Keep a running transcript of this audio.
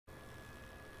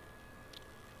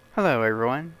Hello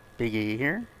everyone, Biggie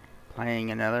here, playing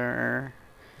another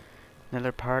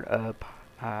part of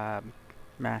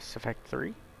Mass Effect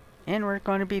 3, and we're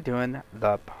going to be doing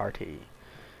the party.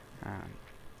 Um,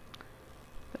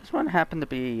 this one happened to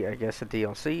be, I guess, a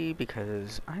DLC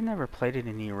because I never played it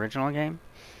in the original game,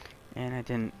 and I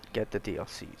didn't get the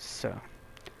DLCs. So,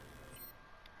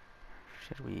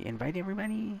 should we invite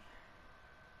everybody?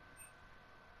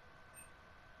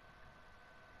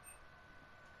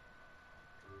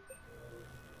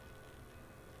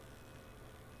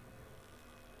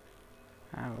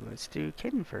 Oh, let's do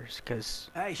Kitten first, because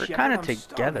Hey, we're Shepard, kind of I'm starving.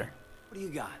 together. What do you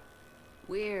got?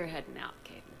 We're heading out,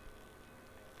 Caden.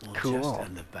 We'll Cool. just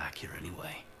end up back here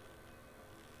anyway.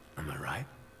 Am I right?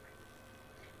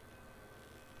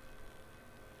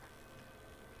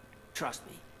 Trust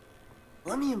me.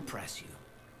 Let me impress you.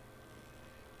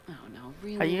 Oh, no,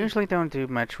 really? I usually don't do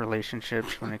much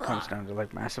relationships when it comes down to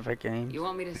like Mass Effect games. You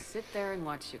want me to sit there and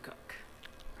watch you cook?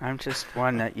 I'm just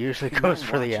one that usually You're goes not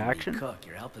for the watching me action. cook.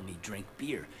 You're helping me drink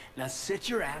beer. Now sit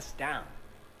your ass down.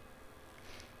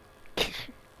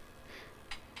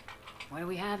 What are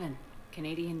we having?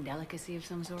 Canadian delicacy of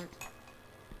some sort?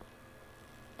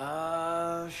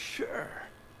 Sure.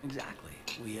 Exactly.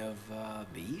 We have,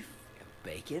 beef, we have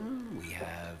bacon, we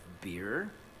have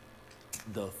beer.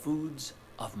 The foods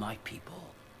of my people.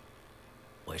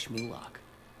 Wish me luck.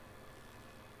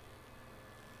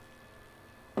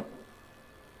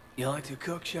 You like to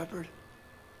cook, Shepard?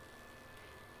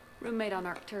 Roommate on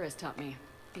Arcturus taught me.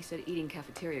 He said eating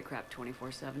cafeteria crap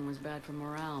 24/7 was bad for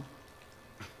morale.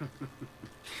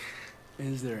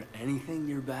 Is there anything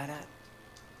you're bad at?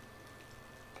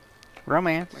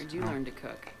 Romance. Where'd you learn to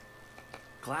cook?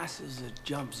 Classes at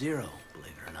Jump Zero,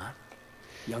 believe it or not.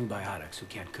 Young biotics who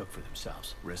can't cook for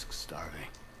themselves risk starving.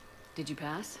 Did you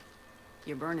pass?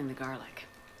 You're burning the garlic.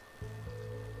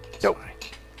 Nope. Sorry.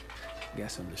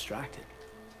 Guess I'm distracted.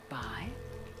 Bye.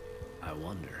 I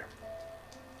wonder.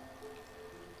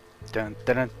 Dun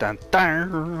dun dun dun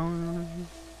dun.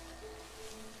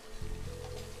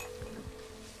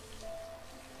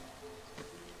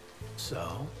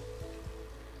 So?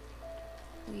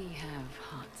 We have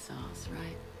hot sauce,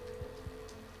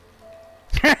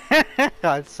 right?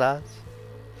 Hot sauce.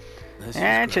 This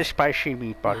And is just spicy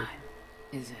meat butter.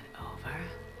 What? Is it over?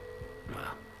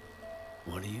 well,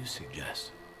 what do you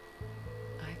suggest?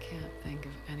 I can't think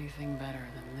of anything better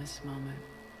than this moment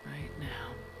right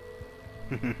now.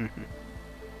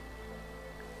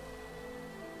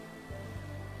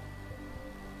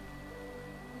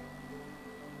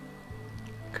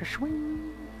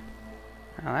 Kashwing.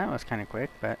 Well, that was kind of quick,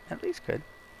 but at least good.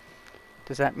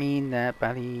 Does that mean that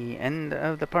by the end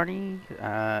of the party,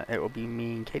 it will be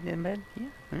me and Kaden in bed? Yeah.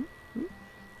 Hmm?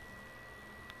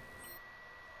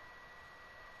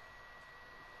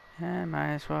 And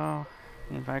might as well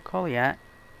invite Koliat,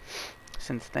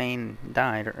 since Thane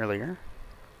died earlier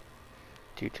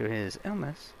due to his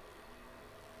illness.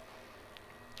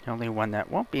 The only one that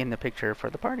won't be in the picture for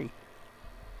the party.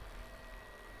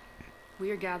 We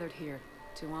are gathered here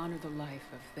to honor the life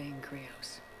of Thane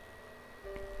Krios.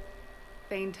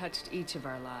 Thane touched each of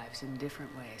our lives in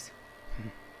different ways.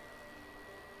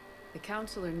 The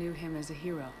Counselor knew him as a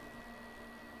hero.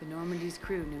 The Normandy's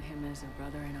crew knew him as a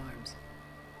brother in arms.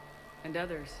 And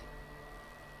others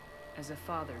as a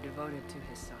father devoted to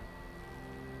his son.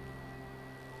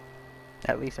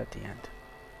 At least at the end.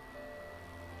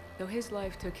 Though his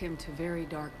life took him to very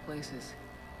dark places,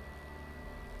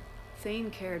 Thane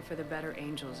cared for the better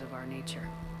angels of our nature.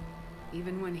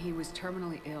 Even when he was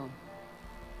terminally ill,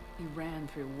 he ran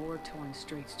through war-torn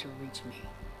streets to reach me,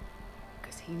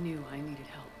 because he knew I needed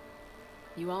help.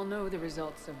 You all know the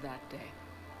results of that day.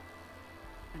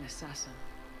 An assassin,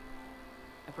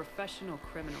 a professional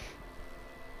criminal,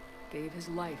 gave his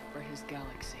life for his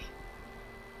galaxy.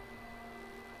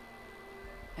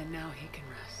 And now he can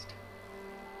rest.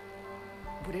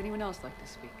 Would anyone else like to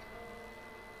speak?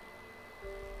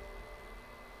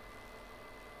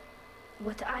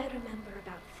 What I remember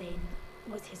about Thane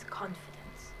was his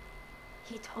confidence.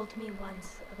 He told me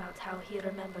once about how he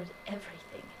remembered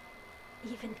everything,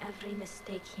 even every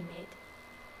mistake he made.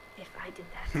 If I did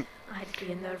that, I'd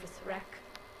be a nervous wreck.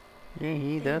 Yeah,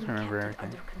 he does Thane remember kept it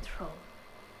everything. under control.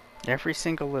 Every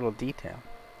single little detail.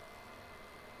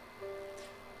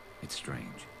 It's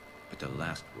strange, but the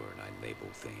last word I label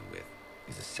Thane with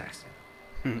is assassin.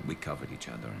 We covered each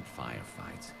other in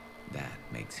firefights. That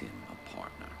makes him a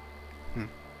partner.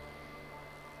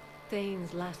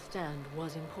 Thane's last stand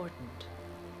was important,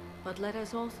 but let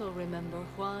us also remember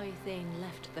why Thane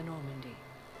left the Normandy.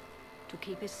 To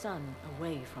keep his son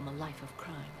away from a life of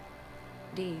crime.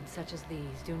 Deeds such as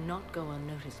these do not go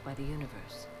unnoticed by the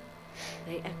universe.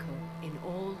 They echo in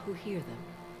all who hear them.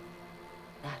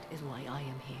 That is why I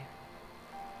am here.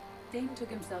 Thane took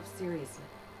himself seriously,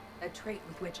 a trait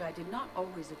with which I did not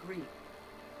always agree.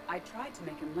 I tried to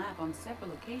make him laugh on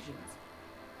several occasions.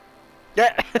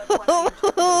 Yeah. But what I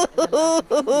interpreted as a lack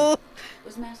of humor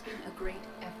was masking a great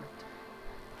effort.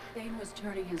 Thane was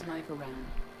turning his life around.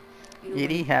 In a way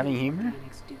Edie having few humor?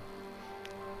 organics do.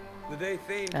 The day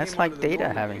Thane That's came like onto the Data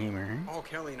Normandy, having humor. all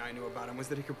Kelly and I knew about him was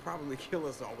that he could probably kill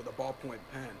us all with a ballpoint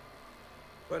pen.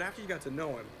 But after you got to know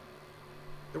him,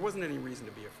 there wasn't any reason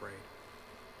to be afraid.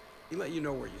 He let you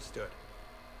know where you stood.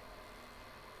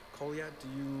 Kolyat, do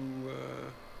you,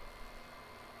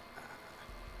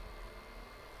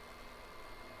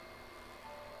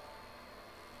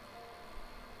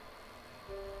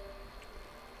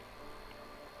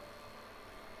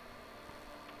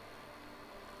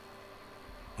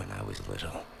 When I was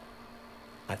little,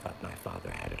 I thought my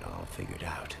father had it all figured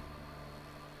out.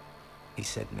 He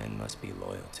said men must be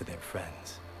loyal to their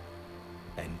friends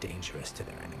and dangerous to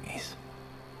their enemies.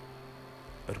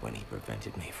 But when he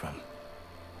prevented me from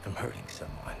hurting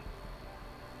someone,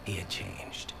 he had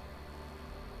changed.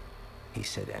 He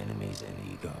said enemies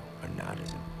and ego are not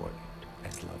as important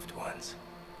as loved ones.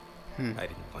 I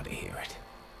didn't want to hear it.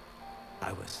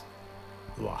 I was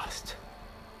lost.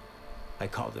 I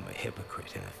called him a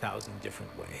hypocrite in 1,000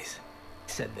 different ways.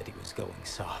 Said that he was going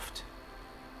soft.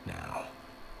 Now,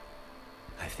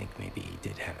 I think maybe he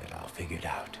did have it all figured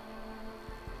out.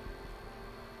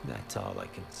 That's all I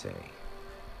can say.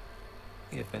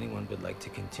 If anyone would like to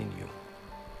continue,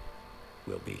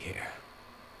 we'll be here.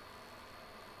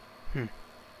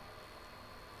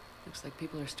 Looks like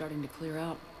people are starting to clear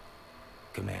out.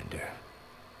 Commander,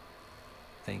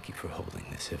 thank you for holding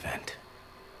this event.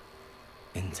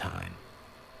 In time,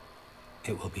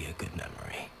 it will be a good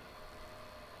memory.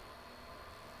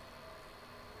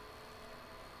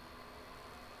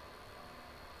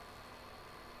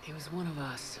 He was one of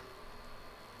us.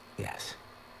 Yes,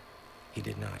 he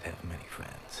did not have many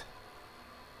friends.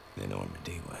 The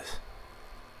Normandy was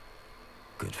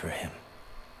good for him.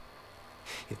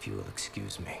 If you will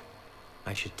excuse me,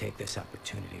 I should take this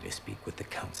opportunity to speak with the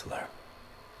counselor.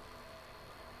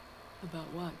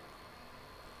 About what?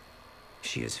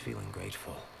 She is feeling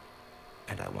grateful,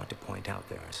 and I want to point out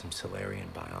there are some Solarian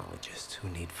biologists who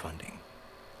need funding.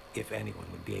 If anyone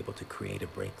would be able to create a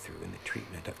breakthrough in the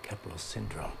treatment of Kepral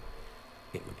syndrome,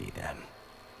 it would be them.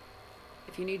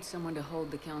 If you need someone to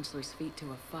hold the counselor's feet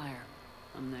to a fire,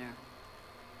 I'm there.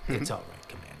 It's all right,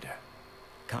 Commander.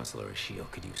 Counselor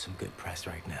Ashiel could use some good press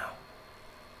right now.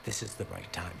 This is the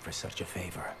right time for such a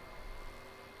favor.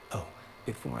 Oh,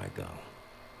 before I go,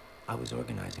 I was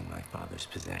organizing my father's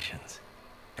possessions,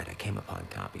 and I came upon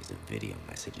copies of video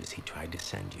messages he tried to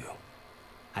send you.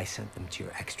 I sent them to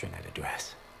your extranet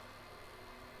address.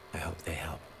 I hope they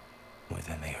help more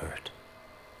than they hurt.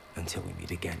 Until we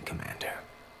meet again, Commander.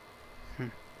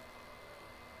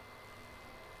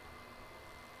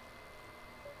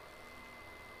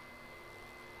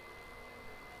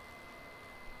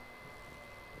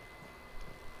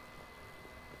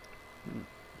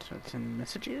 So it's in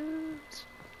messages.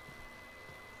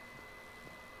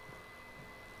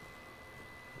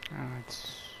 Oh,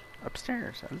 it's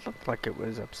upstairs. It looked like it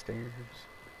was upstairs,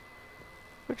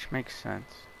 which makes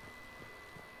sense.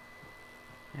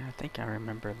 Yeah, I think I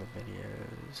remember the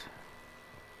videos.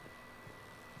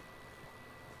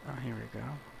 Oh, here we go.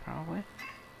 Probably.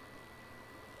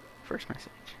 First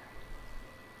message.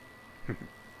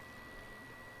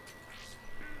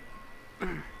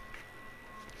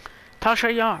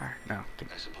 Tasha Yar. No.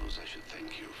 I suppose I should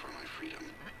thank you for my freedom.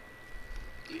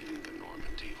 Leaving the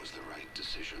Normandy was the right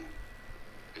decision.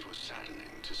 It was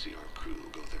saddening to see our crew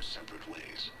go their separate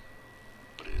ways.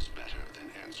 But it is better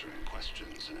than answering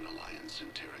questions in an Alliance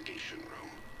interrogation room.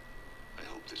 I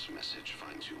hope this message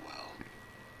finds you well.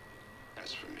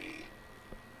 As for me,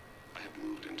 I have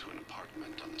moved into an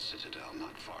apartment on the Citadel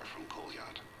not far from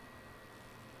Kolyat.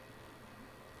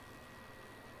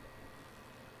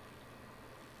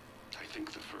 I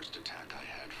think the first attack I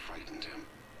had frightened him.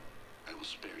 I will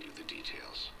spare you the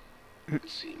details. It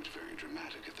seemed very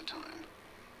dramatic at the time,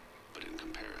 but in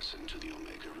comparison to the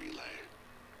Omega Relay,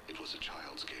 it was a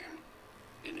child's game.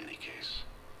 In any case,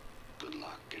 good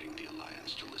luck getting the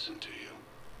Alliance to listen to you.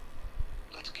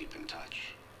 Let's keep in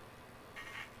touch.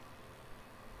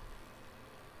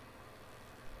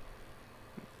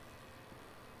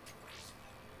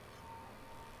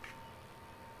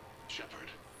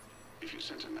 Shepard, if you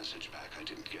sent a message back, I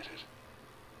didn't get it.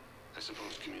 I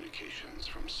suppose communications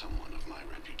from someone of my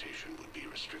reputation would be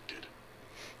restricted.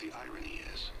 The irony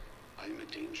is, I am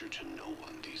a danger to no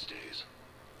one these days.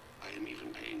 I am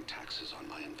even paying tax taxes on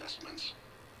my investments.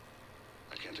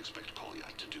 I can't expect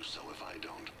Kolyat to do so if I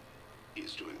don't. He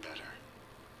is doing better.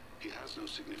 He has no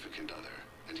significant other,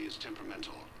 and he is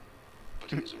temperamental,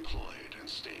 but he is employed and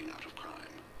staying out of crime.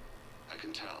 I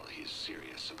can tell he is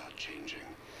serious about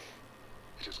changing.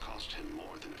 It has cost him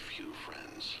more than a few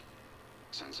friends.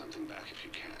 Send something back if you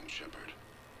can, Shepard.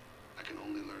 I can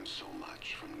only learn so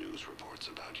much from news reports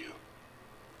about you.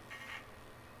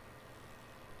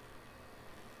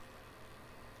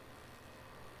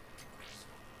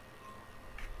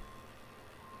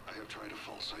 I have tried a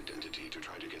false identity to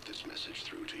try to get this message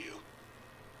through to you.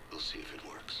 We'll see if it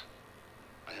works.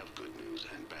 I have good news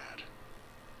and bad.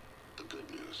 The good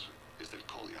news is that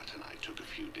Kolyat and I took a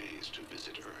few days to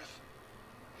visit Earth.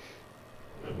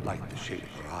 Like the shape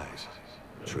of her eyes.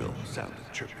 Shrill sound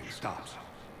of chirping stops.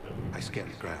 I scan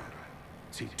the ground.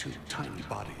 See two tiny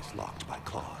bodies locked by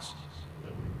claws.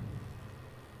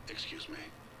 Excuse me.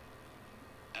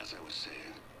 As I was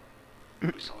saying,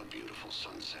 we saw a beautiful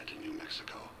sunset in New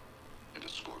Mexico, and a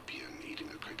scorpion eating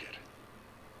a cricket.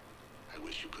 I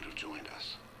wish you could have joined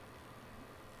us.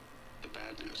 The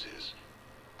bad news is,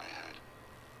 I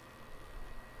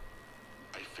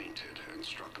fainted and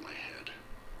struck my head.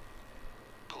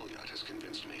 Kolyat has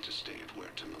convinced me to stay at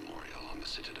Huerta Memorial on the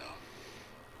Citadel.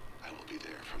 I will be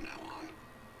there from now on.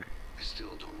 I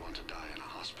still don't want to die in a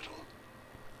hospital,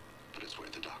 but it's where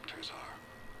the doctors are.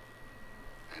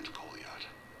 And Kolyat.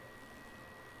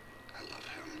 I love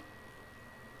him.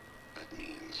 That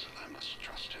means I must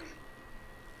trust him.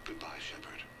 Goodbye,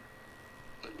 Shepard.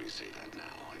 Let me say that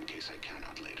now, in case I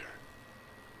cannot later.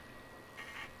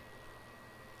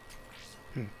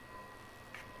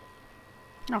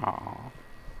 Aww.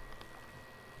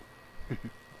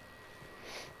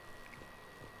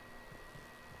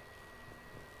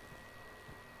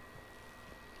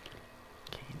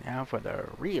 Okay, now for the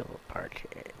real party.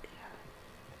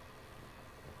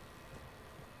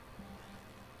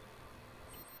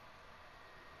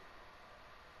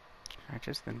 I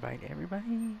just invite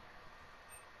everybody.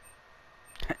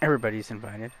 Everybody's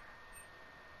invited.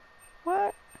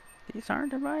 What? These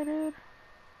aren't invited?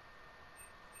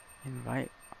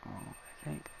 Invite all, I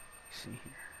think. Let's see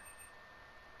here.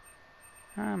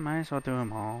 I might as well do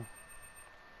them all.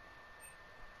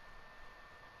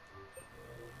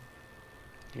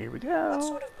 Here we go. What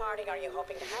sort of party are you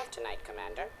hoping to have tonight,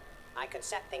 Commander? I could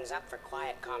set things up for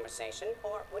quiet conversation,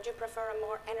 or would you prefer a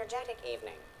more energetic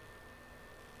evening?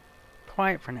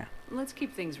 Quiet for now. Let's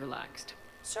keep things relaxed.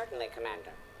 Certainly,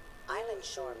 Commander. I'll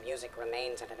ensure music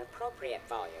remains at an appropriate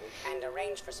volume and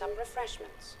arrange for some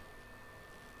refreshments.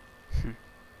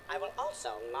 I will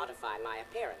also modify my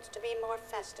appearance to be more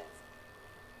festive.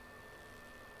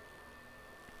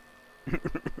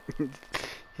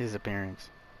 His appearance.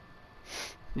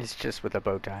 He's just with a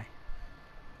bow tie.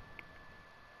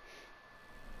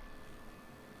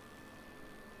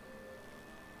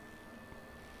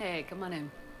 Hey, come on in.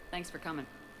 Thanks for coming.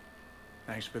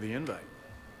 Thanks for the invite.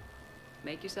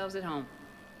 Make yourselves at home.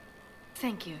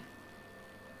 Thank you.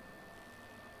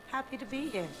 Happy to be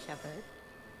here, Shepard.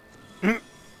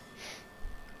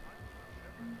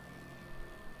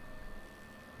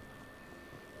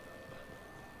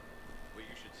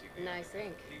 Nice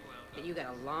ink. But you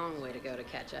got a long way to go to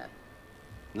catch up.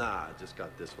 Nah, I just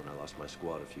got this when I lost my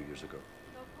squad a few years ago.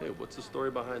 Hey, what's the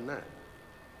story behind that?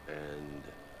 And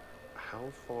how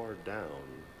far down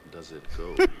does it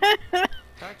go?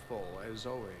 Tactful, as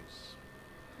always.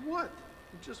 What?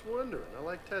 I'm just wondering. I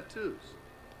like tattoos.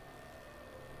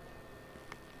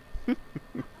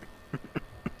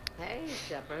 Hey,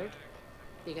 Shepard.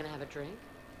 You gonna have a drink?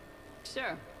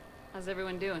 Sure. How's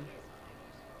everyone doing?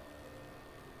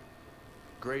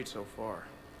 Great so far.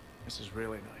 This is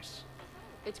really nice.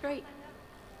 It's great.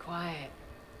 Quiet.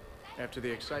 After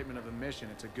the excitement of the mission,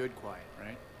 it's a good quiet,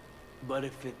 right? But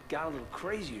if it got a little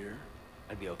crazier,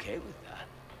 I'd be okay with that.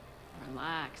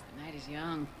 Relax. The night is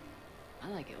young. I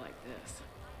like it like this.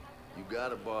 You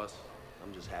got it, boss.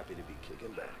 I'm just happy to be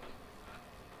kicking back.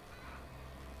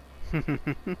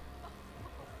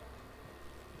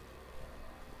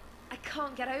 I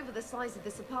can't get over the size of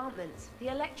this apartment. The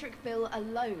electric bill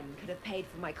alone could have paid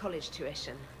for my college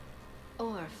tuition.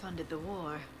 Or funded the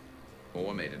war.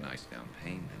 Or made a nice down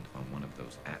payment on one of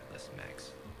those Atlas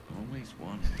mechs. Always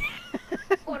wanted.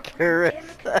 Or put an air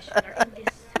conditioner in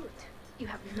this suit. You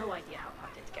have no idea how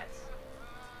hot it gets.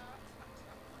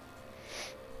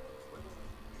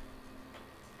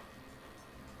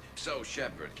 So,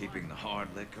 Shepard, keeping the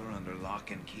hard liquor under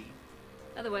lock and key?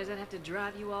 Otherwise, I'd have to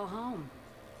drive you all home.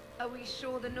 Are we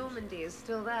sure the Normandy is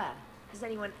still there? Has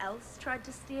anyone else tried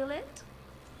to steal it?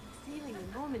 Stealing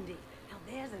the Normandy. Now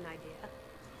there's an idea.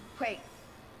 Wait.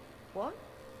 What?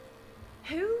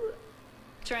 Who?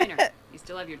 Trainer, you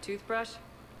still have your toothbrush?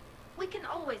 We can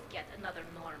always get another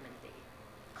Normandy.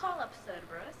 Call up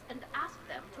Cerberus and ask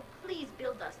them to please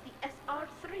build us the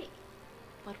SR3.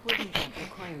 But wouldn't that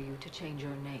require you to change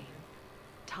your name?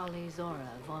 Tali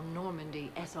Zora von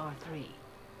Normandy SR3.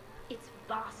 It's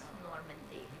Boss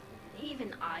Normandy.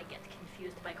 Even I get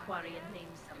confused by Quarian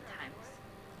names sometimes.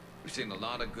 We've seen a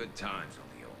lot of good times on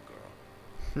the old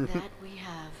girl. That we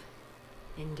have.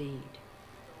 Indeed.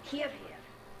 Here, here.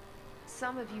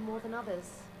 Some of you more than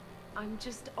others. I'm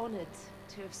just honored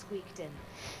to have squeaked in.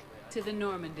 To the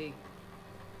Normandy.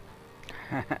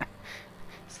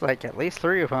 It's like at least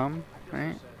 3 of them,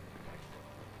 right?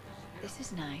 This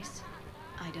is nice.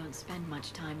 I don't spend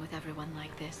much time with everyone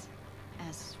like this.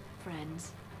 As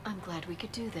friends, I'm glad we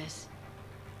could do this.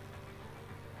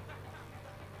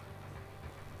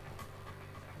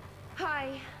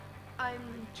 Hi.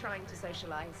 I'm trying to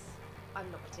socialize.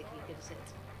 I'm not particularly good at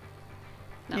it.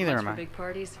 Not Neither much am for I. big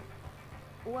parties.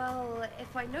 Well,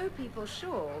 if I know people,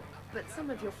 sure. But some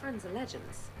of your friends are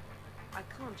legends. I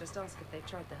can't just ask if they've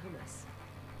tried the hummus.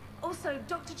 Also,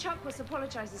 Dr. Chuckworth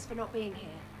apologizes for not being here.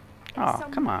 Oh,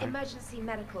 Some come on. emergency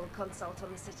medical consult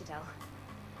on the Citadel.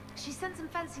 She sent some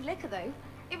fancy liquor, though.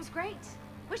 It was great.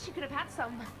 Wish you could have had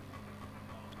some.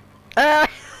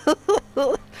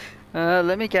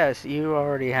 Let me guess. You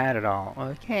already had it all.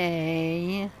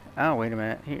 Okay. Oh, wait a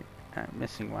minute. Here, I'm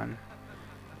missing one.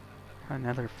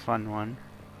 Another fun one.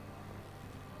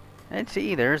 Let's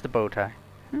see. There's the bow tie.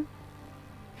 You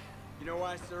know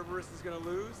why Cerberus is gonna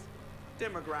lose?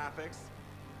 Demographics.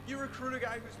 You recruit a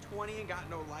guy who's 20 and got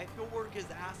no life, he'll work his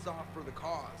ass off for the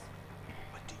cause.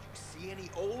 But do you see any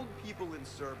old people in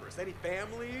Cerberus? Any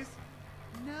families?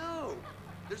 No.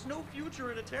 There's no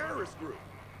future in a terrorist group.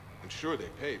 I'm sure they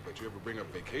pay, but you ever bring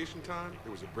up vacation time,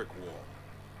 there was a brick wall.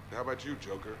 How about you,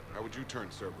 Joker? How would you turn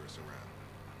Cerberus around?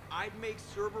 I'd make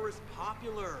Cerberus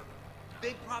popular.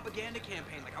 Big propaganda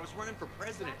campaign like I was running for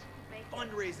president.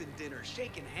 Fundraising dinners,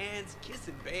 shaking hands,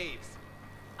 kissing babes.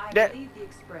 I believe the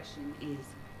expression is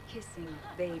kissing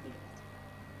babies.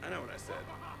 I know what I said.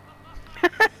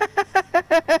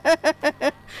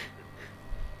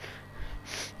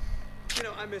 You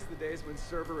know, I miss the days when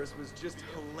Cerberus was just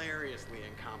hilariously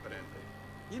incompetent.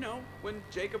 You know, when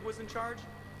Jacob was in charge.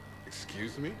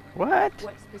 Excuse me? What?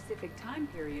 What specific time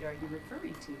period are you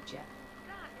referring to, Jeff?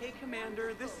 Hey,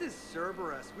 Commander, this is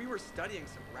Cerberus. We were studying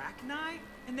some Rachni,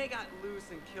 and they got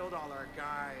loose and killed all our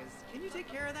guys. Can you take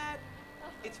care of that?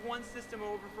 It's one system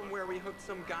over from where we hooked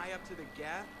some guy up to the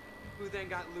Geth, who then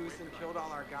got loose and killed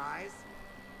all our guys.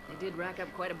 They did rack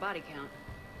up quite a body count.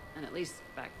 And at least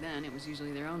back then, it was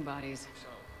usually their own bodies.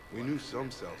 We knew some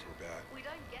cells were bad,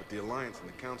 but the Alliance and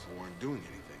the Council weren't doing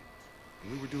anything.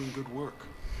 And we were doing good work.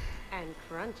 And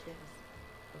crunches.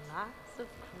 Lots of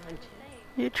crunches.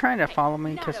 You trying to follow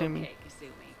me, Not Kasumi? okay,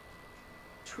 Kasumi.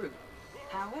 True.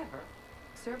 However,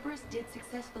 Cerberus did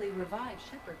successfully revive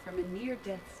Shepard from a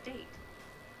near-death state.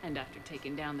 And after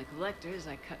taking down the collectors,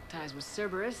 I cut ties with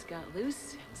Cerberus, got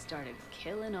loose, and started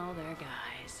killing all their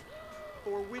guys.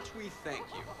 For which we thank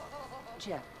you.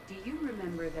 Jeff, do you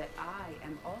remember that I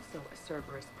am also a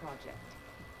Cerberus project?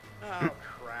 Oh,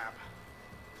 crap.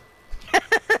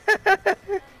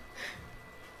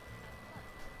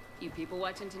 You people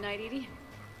watching tonight, Edie?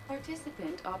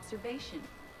 Participant observation.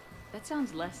 That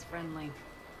sounds less friendly.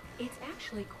 It's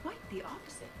actually quite the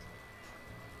opposite.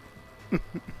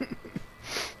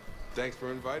 Thanks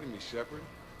for inviting me, Shepard.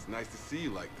 It's nice to see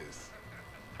you like this.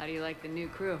 How do you like the new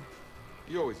crew?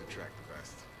 You always attract the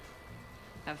best.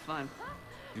 Have fun.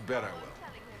 You bet I will.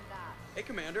 Hey,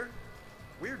 Commander.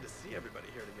 Weird to see everybody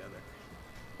here together.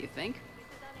 You think?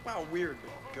 Well, weird,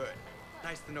 but good.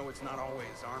 Nice to know it's not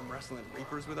always arm wrestling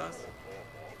Reapers with us.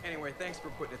 Anyway, thanks for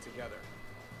putting it together.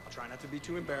 I'll try not to be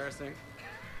too embarrassing.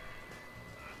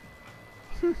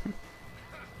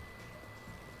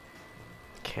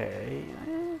 Okay,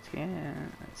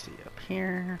 let's see up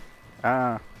here.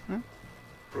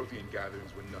 Prothean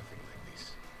gatherings were nothing like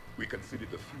this. We considered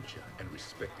the future and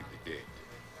respected the dead.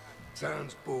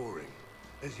 Sounds boring.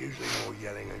 There's usually more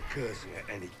yelling and cursing at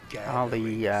any All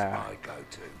gathering the I go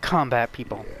to. combat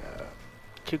people. Yeah.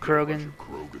 Two Krogan,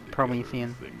 Krogan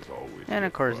Promethean, things always and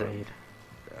of get course fun. Zaid.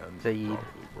 And Zaid.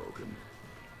 probably broken.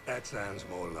 That sounds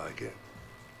more like it.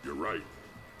 You're right.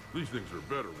 These things are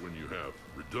better when you have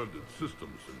redundant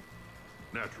systems and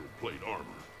natural plate armor.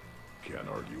 Can't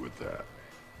argue with that.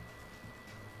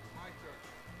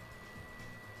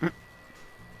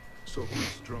 So who's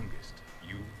strongest?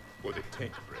 You or the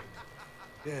tank brain?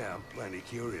 Yeah, I'm plenty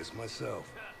curious myself.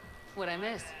 What'd I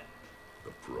miss?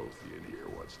 The Prothean here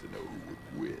wants to know who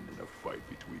would win in a fight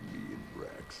between me and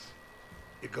Rex.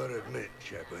 You gotta admit,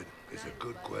 Shepard, it's a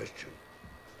good question.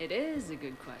 It is a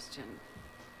good question.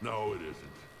 No, it isn't.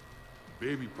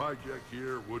 Baby Pyjak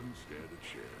here wouldn't stand a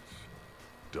chance.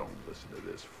 Don't listen to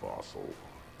this fossil.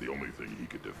 The only thing he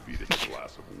could defeat is a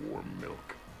glass of warm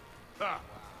milk. Ha!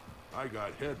 I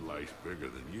got head lice bigger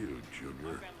than you,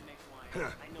 Junior.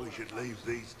 We should leave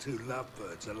these two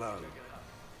lovebirds alone.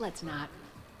 Let's not.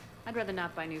 I'd rather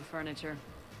not buy new furniture.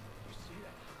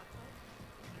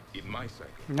 In my cycle,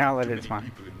 Now that too it's many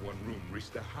fine. people in one room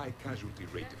risked a high casualty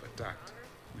rate if attacked.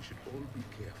 We should all be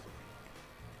careful.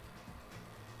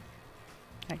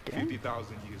 Again?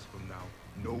 50,000 years from now,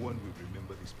 no one will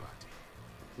remember this party.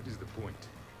 What is the point?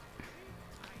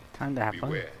 Time to have fun.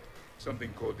 Beware.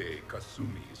 Something called a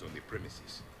Kasumi is on the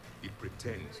premises. It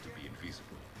pretends to be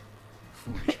invisible.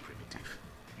 Foolish primitive.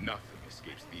 Nothing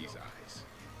escapes these eyes.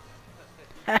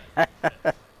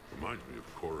 Reminds me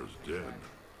of Cora's den.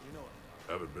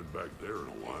 Haven't been back there in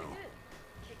a while.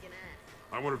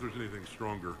 I wonder if there's anything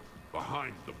stronger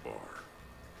behind the bar.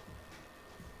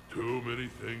 Too many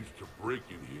things to break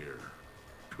in here.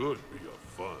 Could be a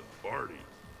fun party.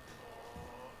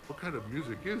 What kind of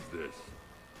music is this?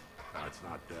 That's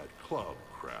not that club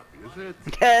crap, is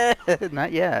it?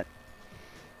 Not yet.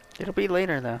 It'll be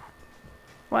later, though.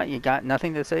 What, you got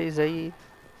nothing to say, Zaid?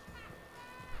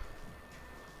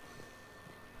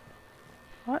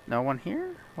 What? No one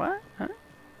here? What? Huh?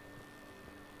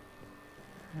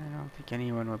 I don't think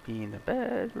anyone would be in the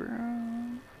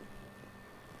bedroom.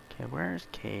 Okay, where's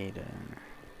Caden?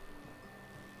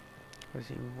 Was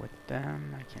he with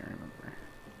them? I can't remember.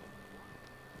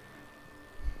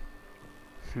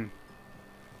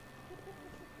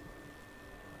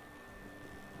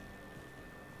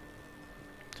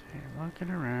 Okay, looking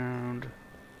around.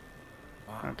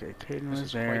 Wow. Okay, Caden This was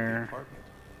is quite the there. apartment.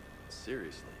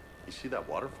 Seriously, you see that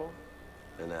waterfall?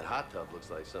 And that hot tub looks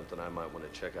like something I might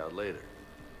want to check out later.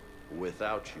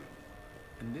 Without you.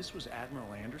 And this was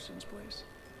Admiral Anderson's place?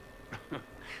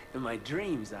 In my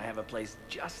dreams, I have a place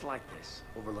just like this,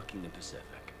 overlooking the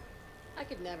Pacific. I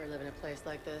could never live in a place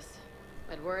like this.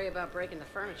 I'd worry about breaking the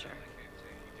furniture.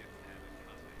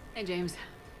 Hey, James.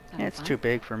 Yeah, it's too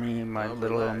big for me, my I'm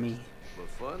little old relaxed. me. But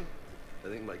fun? I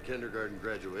think my kindergarten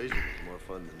graduation was more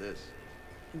fun than this.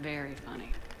 Very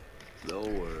funny.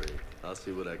 Don't worry. I'll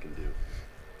see what I can do.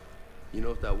 You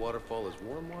know if that waterfall is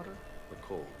warm water or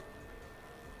cold?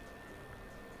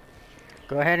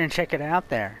 Go ahead and check it out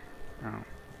there. Oh.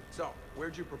 So,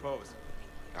 where'd you propose?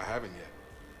 I haven't yet.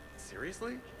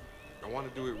 Seriously? I want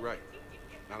to do it right.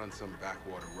 Not on some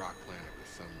backwater rock planet with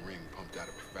some ring pumped out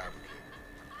of a fabricator.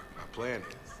 My plan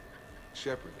is,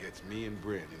 Shepard gets me and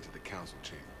Bryn into the council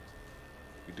chambers.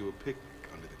 We do a picnic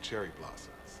under the cherry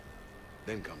blossoms.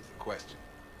 Then comes the question.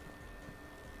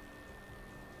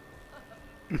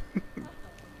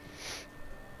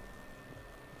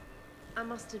 I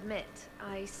must admit,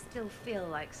 I still feel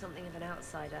like something of an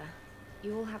outsider.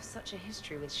 You all have such a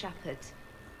history with Shepard.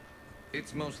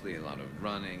 It's mostly a lot of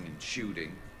running and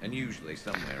shooting, and usually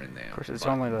somewhere in there. Of course, it's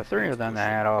only the three of them that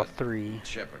had all three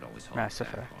Shepard always holds Mass that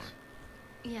Effects. part.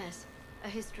 Yes, a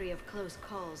history of close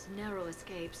calls, narrow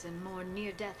escapes, and more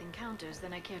near-death encounters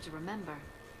than I care to remember.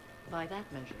 By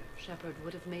that measure, Shepard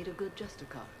would have made a good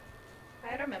Justicar.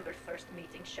 I remember first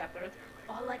meeting Shepard.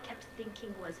 All I kept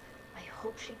thinking was, I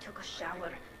hope she took a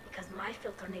shower, because my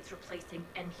filter needs replacing,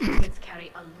 and humans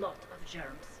carry a lot of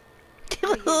germs. 3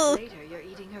 years later, you're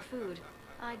eating her food.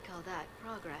 I'd call that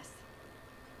progress.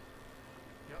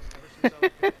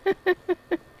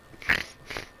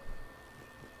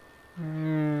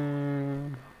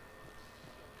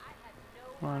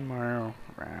 One more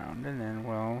round, and then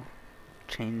we'll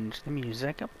change the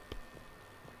music up.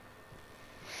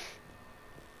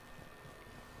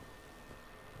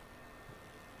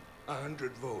 A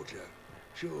 100 Vulture.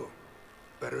 Sure.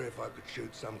 Better if I could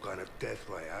shoot some kind of death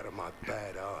ray out of my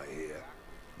bad eye here.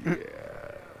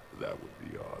 Yeah, that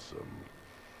would be awesome.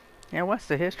 Yeah, what's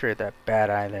the history of that bad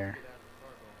eye there?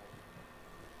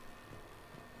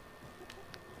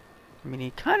 I mean,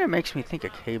 he kind of makes me think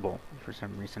of Cable for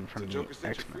some reason from So the Joker set you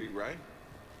X-Men. free, right?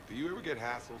 Do you ever get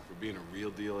hassled for being a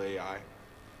real deal AI?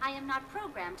 I am not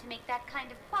programmed to make that kind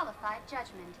of qualified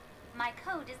judgment. My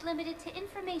code is limited to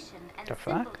information and The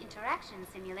simple fuck? interaction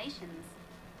simulations.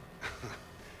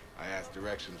 I asked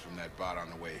directions from that bot on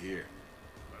the way here.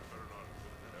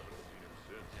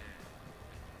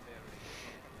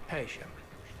 Hey, Shepard.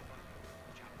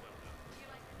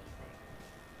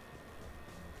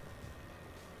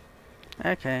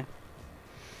 Okay.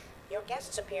 Your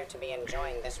guests appear to be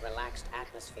enjoying this relaxed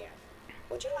atmosphere.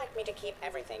 Would you like me to keep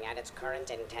everything at its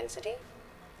current intensity?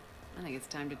 I think it's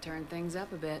time to turn things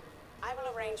up a bit. I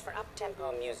will arrange for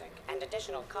up-tempo music and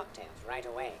additional cocktails right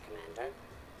away, Commander.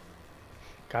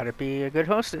 Gotta be a good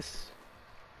hostess.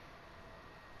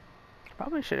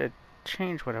 Probably should have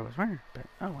changed what I was wearing, but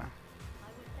oh well.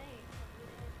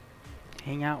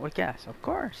 Hang out with guests, of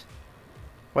course.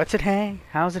 What's it hang?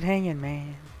 How's it hanging,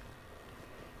 man?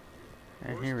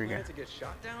 And here we go. To get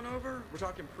shot down over? We're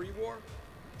talking pre-war?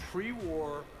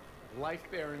 Pre-war,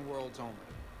 life-bearing worlds only.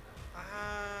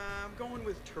 I'm going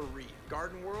with Tarith.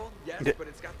 Garden World, yes, but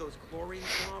it's got those chlorine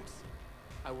swamps.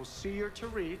 I will see your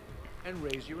Tarith and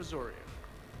raise you Azoria,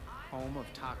 home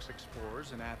of toxic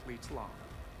spores and athlete's lung.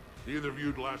 Either of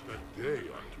you'd last a day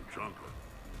on Tuchanka,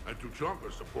 and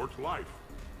Tuchanka supports life.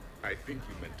 I think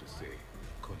you meant to say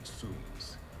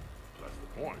consumes. That's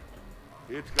the point.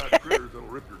 It's got critters that'll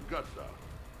rip your guts out.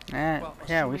 Well,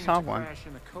 yeah, we saw it's a one. crash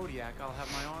in the Kodiak, I'll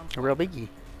have my arm. A real biggie.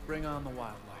 Bring on the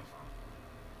wildlife.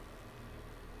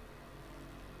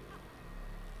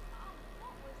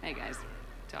 Hey guys,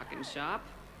 talking shop?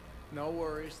 No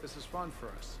worries, this is fun for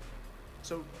us.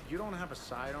 So, you don't have a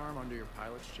sidearm under your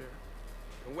pilot's chair?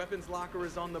 The weapons locker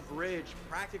is on the bridge,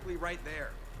 practically right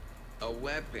there. A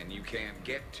weapon you can't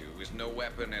get to is no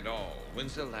weapon at all.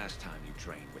 When's the last time you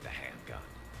trained with a handgun?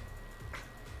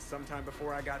 Sometime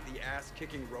before I got the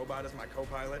ass-kicking robot as my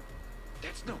co-pilot.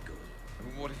 That's no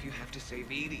good. What if you have to save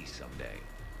Edie someday?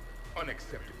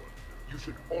 Unacceptable. You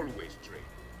should always train.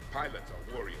 Pilots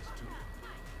are warriors too.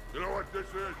 You know what this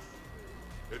is?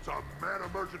 It's a man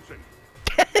emergency.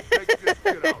 Take this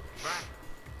kid out back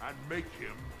and make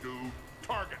him do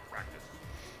target practice.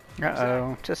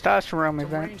 Uh-oh. Testosterone So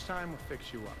event. range time will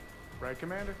fix you up. Right,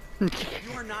 Commander? You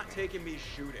are not taking me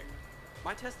shooting.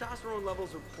 My testosterone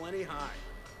levels are plenty high.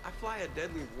 I fly a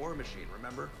deadly war machine,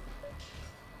 remember?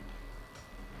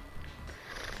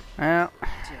 Well,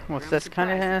 Jill, with I'm this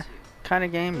surprised kind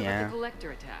of game, What about yeah. the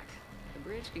collector attack? The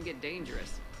bridge can get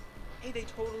dangerous. Hey, they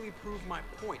totally proved my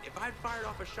point. If I'd fired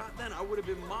off a shot then, I would have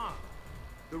been mobbed.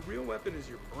 The real weapon is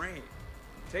your brain.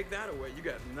 Take that away, you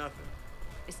got nothing.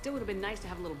 It still would have been nice to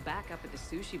have a little backup at the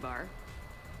sushi bar.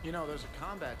 You know, there's a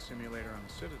combat simulator on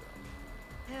the Citadel.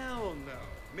 Hell no.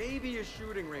 Maybe a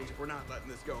shooting range if we're not letting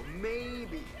this go.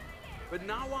 Maybe. But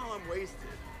not while I'm wasted.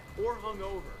 Or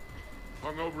hungover.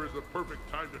 Hungover is the perfect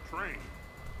time to train.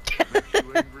 Makes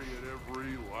you angry at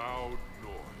every loud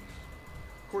noise.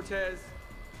 Cortez,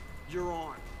 you're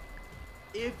on.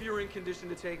 If you're in condition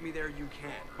to take me there, you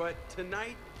can. But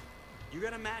tonight, you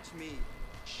gotta match me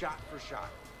shot for shot.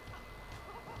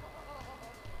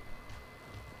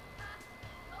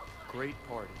 Great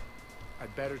party.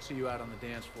 I'd better see you out on the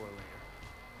dance floor later.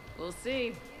 We'll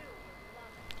see.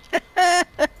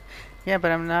 Yeah,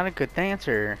 but I'm not a good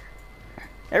dancer.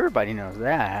 Everybody knows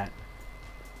that.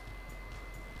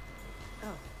 Oh,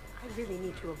 I really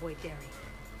need to avoid dairy.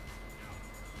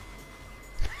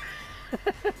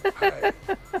 Hey,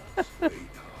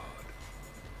 sweetheart.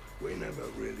 We never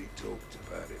really talked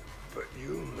about it, but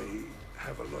you and me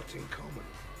have a lot in common.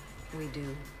 We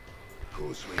do. Of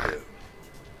course we do.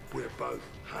 We're both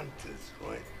hunters,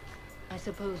 right? I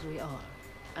suppose we are.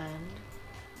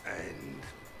 And,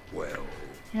 well...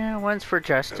 Yeah, one's for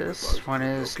justice, one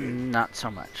is not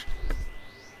so much.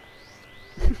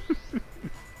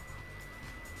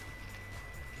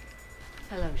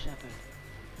 Hello, Shepard.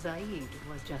 Zaid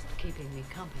was just keeping me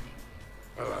company.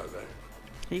 Hello there.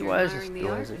 He was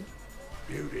busy.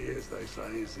 Beauty, as they say,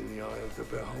 is in the eye of the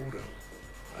beholder.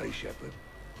 Hey, Shepard.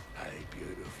 Hey,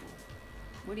 beautiful.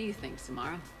 What do you think,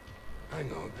 Samara?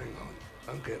 Hang on.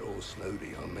 Don't get all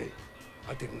snooty on me.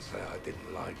 I didn't say I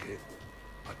didn't like it.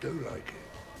 I do like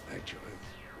it, actually.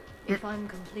 If I'm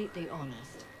completely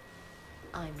honest,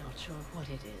 I'm not sure what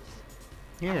it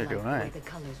is. Neither I like do the I. way the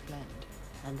colors blend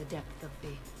and the depth of the...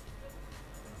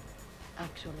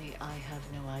 Actually, I have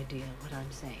no idea what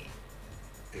I'm saying.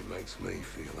 It makes me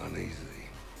feel uneasy.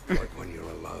 Like when you're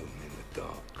alone in the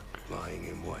dark, lying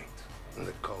in wait, and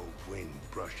the cold wind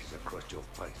brushes across your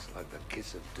face like the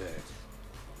kiss of death.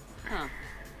 Huh.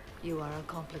 You are a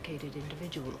complicated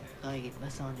individual, Zaid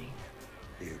Masani.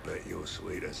 You bet your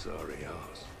sweet Asari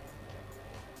ass.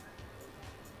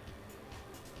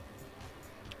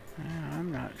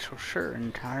 I'm not so sure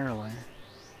entirely.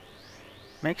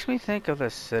 Makes me think of the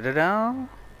Citadel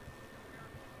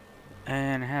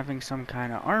and having some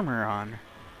kind of armor on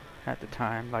at the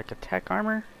time, like a tech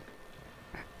armor.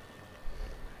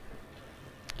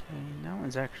 Okay, no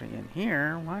one's actually in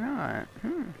here. Why not?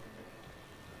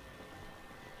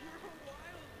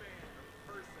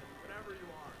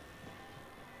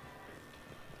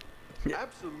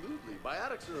 Absolutely.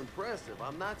 Biotics are impressive.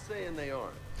 I'm not saying they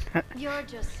aren't. You're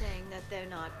just saying that they're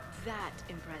not that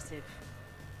impressive.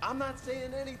 I'm not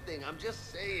saying anything. I'm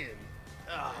just saying.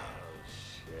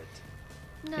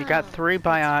 You got 3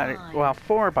 biotic, well,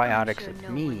 4 biotics sure of no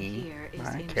one me, here is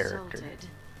my character, insulted.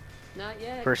 Not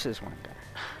yet. versus 1 guy.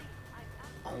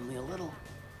 Only a little.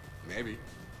 Maybe.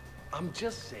 I'm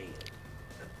just saying.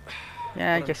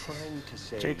 Yeah, I What I'm guess trying to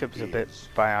say Jacob's a bit is-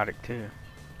 biotic too.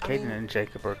 I Caden mean, and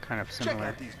Jacob are kind of Check similar.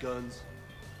 out these guns.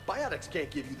 Biotics can't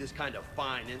give you this kind of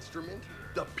fine instrument.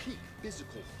 The peak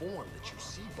physical form that you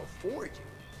see before you.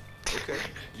 Okay,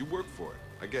 you work for it.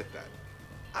 I get that.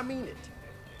 I mean it.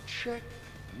 Check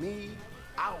me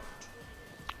out.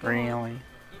 Really?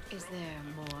 Is there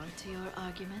more to your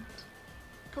argument?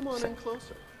 Come on in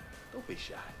closer. Don't be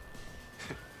shy.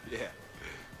 Yeah,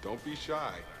 don't be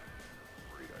shy.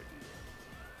 Great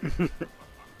idea.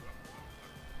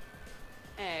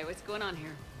 Hey, what's going on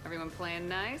here? Everyone playing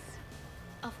nice?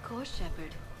 Of course,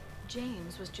 Shepard.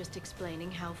 James was just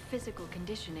explaining how physical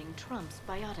conditioning trumps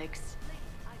biotics.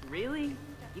 Really?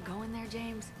 You going there,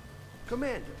 James?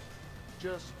 Commander,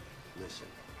 just listen.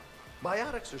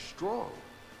 Biotics are strong,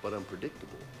 but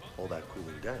unpredictable. All that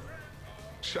cooling down.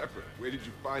 Shepard, where did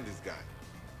you find this guy?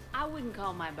 I wouldn't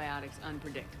call my biotics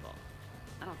unpredictable.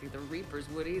 I don't think the Reapers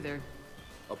would either.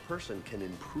 A person can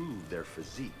improve their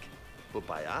physique, but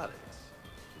biotics,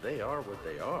 they are what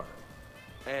they are.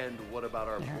 And what about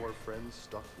our poor friends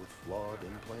stuck with flawed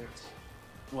implants?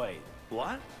 Wait,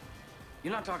 what?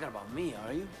 You're not talking about me,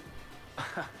 are you?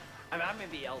 I mean, I may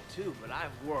be L2, but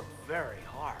I've worked very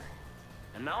hard.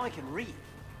 And now I can read.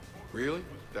 Really?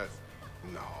 That's...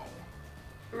 no.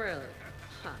 Really?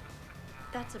 Huh.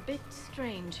 That's a bit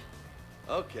strange.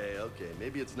 Okay,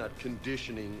 maybe it's not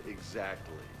conditioning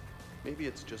exactly. Maybe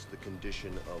it's just the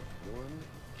condition of one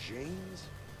James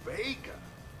Vega.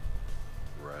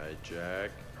 Right, Jack?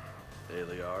 Hey,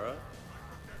 Liara?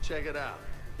 Check it out.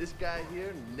 This guy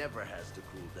here never has to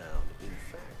cool down. In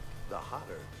fact, the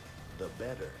hotter, the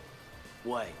better.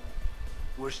 Wait,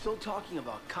 we're still talking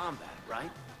about combat,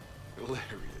 right?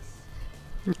 Hilarious.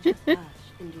 Just hush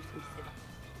and do some sitting.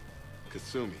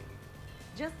 Kasumi.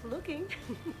 Just looking.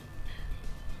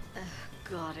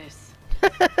 Goddess.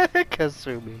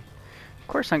 Kasumi. Of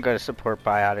course I'm going to support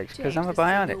biotics, because I'm a James, this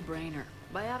is biotic. no-brainer.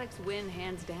 Biotics win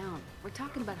hands down. We're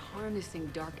talking about harnessing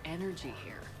dark energy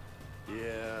here.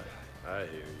 Yeah, I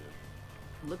hear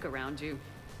you. Look around you.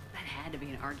 That had to be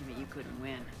an argument you couldn't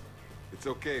win. It's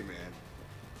okay,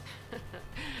 man.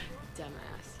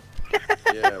 Dumbass.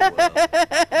 Yeah, well,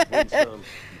 win some,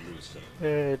 lose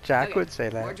some. Jack Okay, would say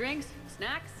More that. drinks?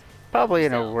 Snacks? Probably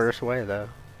in a Yourselves. worse way, though.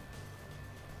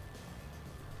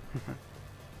 Of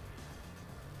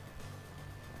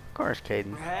course,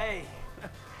 Caden. Hey,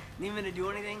 need me to do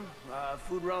anything?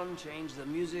 Food run, change the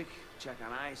music, check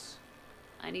on ice.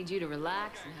 I need you to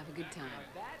relax and have a good time.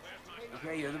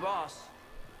 Okay, you're the boss.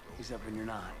 Except when you're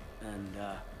not. And,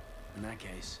 in that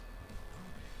case,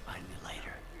 find me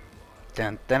later.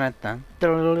 Dun, dun, dun,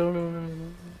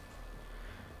 dun,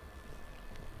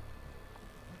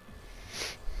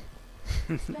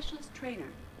 Specialist trainer,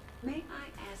 may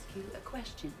I ask you a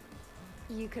question?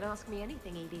 You could ask me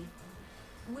anything, Edie.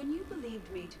 When you believed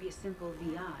me to be a simple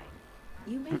VI,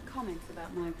 you made comments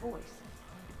about my voice.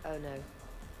 Oh no.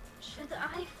 Should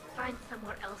I find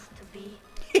somewhere else to be?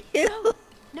 No,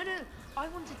 I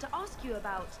wanted to ask you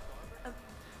about...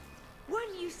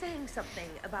 weren't you saying something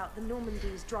about the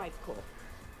Normandy's Drive Corps?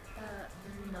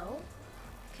 No.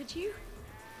 Could you?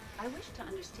 I wish to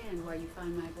understand why you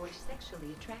find my voice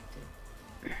sexually attractive.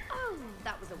 Oh,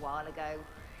 that was a while ago.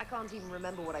 I can't even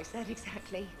remember what I said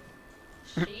exactly.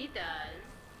 She does.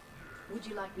 Would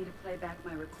you like me to play back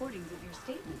my recordings of your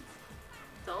statements?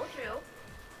 Told you.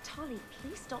 Tali,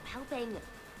 please stop helping.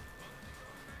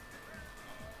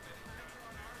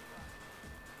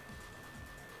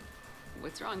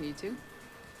 What's wrong, you two?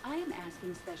 I am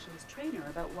asking Specialist Trainer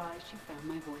about why she found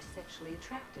my voice sexually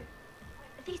attractive.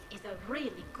 This is a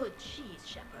really good cheese,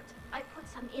 Shepard. I put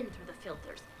some in through the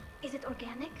filters. Is it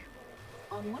organic?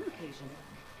 On one occasion,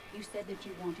 you said that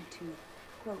you wanted to,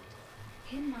 quote,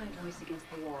 pin my voice against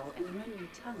the wall and run your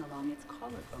tongue along its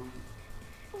collarbone.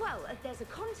 Well, there's a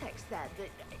context there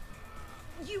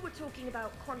that... you were talking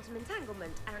about quantum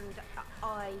entanglement, and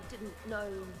I didn't know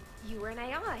you were an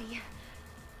AI.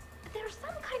 There's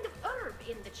some kind of herb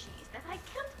in the cheese that I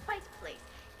can't quite place.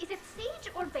 Is it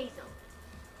sage or basil?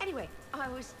 Anyway, I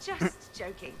was just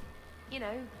joking. You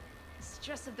know,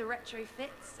 stress of the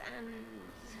retrofits and...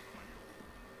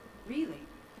 Really?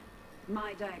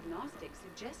 My diagnostics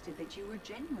suggested that you were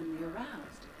genuinely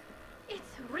aroused.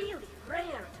 It's really rare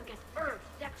to get herbed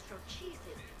dextro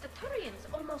cheeses. The Turians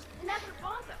almost never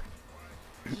bother.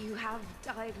 You have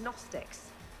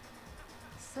diagnostics.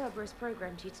 Cerberus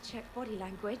programmed you to check body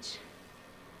language.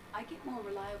 I get more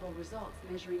reliable results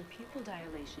measuring pupil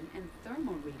dilation and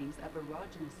thermal readings of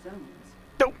erogenous zones.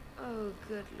 Oh,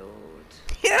 good lord.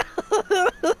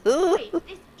 Wait,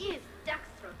 this is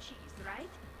dextro cheese, right?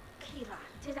 Kira,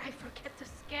 did I forget to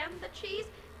scan the cheese?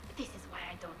 This is why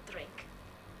I don't drink.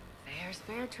 Fair's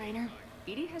fair, trainer.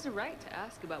 Edie has a right to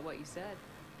ask about what you said.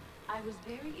 I was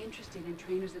very interested in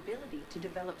Trainer's ability to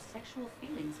develop sexual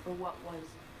feelings for what was,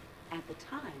 at the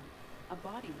time, a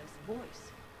bodiless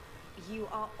voice. You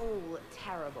are all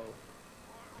terrible.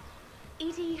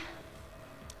 Edie,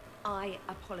 I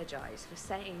apologize for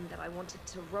saying that I wanted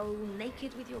to roll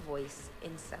naked with your voice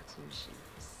in satin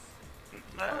sheets.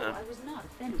 Oh, I was not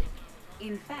offended.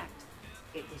 In fact,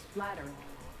 it was flattering.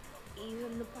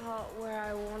 Even the part where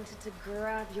I wanted to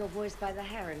grab your voice by the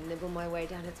hair and nibble my way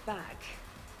down its back.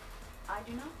 I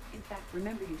do not, in fact,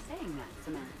 remember you saying that,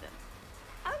 Samantha.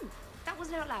 Oh, that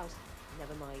wasn't out loud.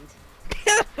 Never mind.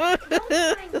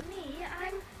 Don't mind me.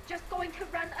 I'm just going to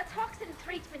run a toxin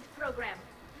treatment program,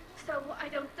 so I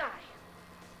don't die.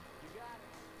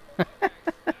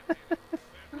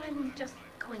 I'm just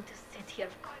going to sit here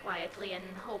quietly and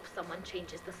hope someone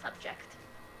changes the subject.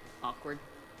 Awkward.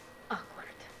 Awkward.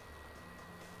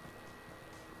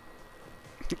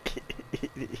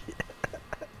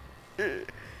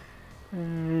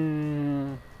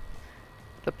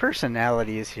 The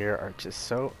personalities here are just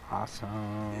so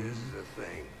awesome. Here's the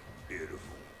thing,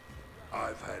 beautiful.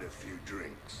 I've had a few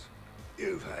drinks.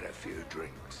 You've had a few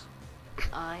drinks.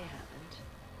 I haven't.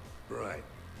 Right.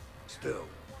 Still,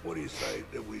 what do you say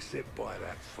that we sit by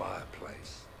that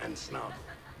fireplace and snuggle?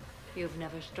 You've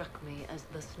never struck me as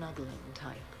the snuggling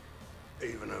type.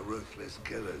 Even a ruthless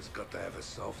killer's got to have a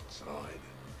soft side.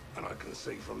 And I can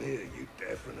see from here you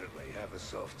definitely have a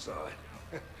soft side.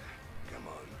 Come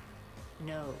on.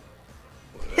 No.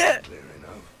 Well, that's clear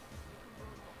enough.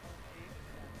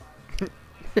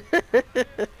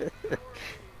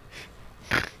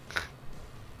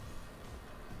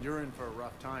 You're in for a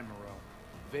rough time, Moreau.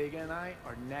 Vega and I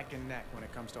are neck and neck when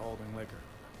it comes to holding liquor.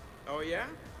 Oh yeah?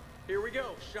 Here we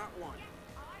go, shot one.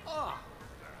 Oh,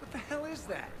 what the hell is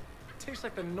that? Tastes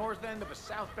like the north end of a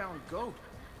southbound goat.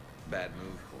 Bad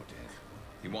move, Cortez.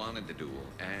 He wanted the duel,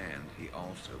 and he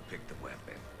also picked the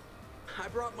weapon. I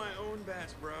brought my own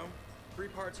batch, bro. 3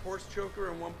 parts horse choker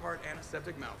and 1 part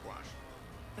antiseptic mouthwash.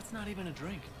 That's not even a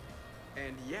drink.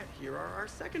 And yet, here are our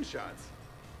second shots.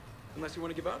 Unless you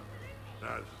want to give up?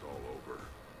 That's all over.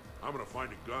 I'm gonna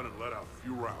find a gun and let out a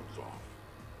few rounds off.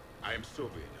 I am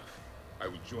sober enough. I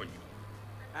will join you.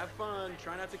 Have fun.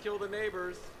 Try not to kill the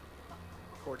neighbors.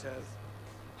 Cortez.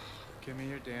 Give me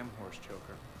your damn horse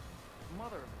choker.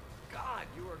 Mother of God,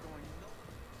 you are going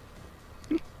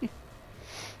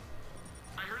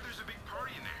I heard there's a big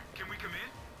party in there. Can we come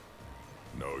in?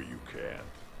 No, you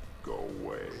can't. Go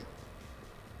away.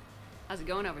 How's it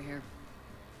going over here?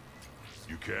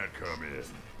 You can't come in.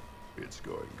 It's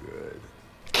going good.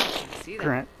 See that?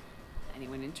 Grant.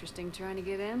 Anyone interesting trying to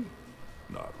get in?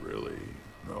 Not really.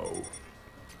 No.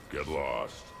 Get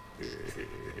lost.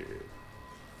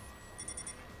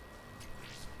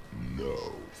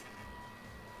 No.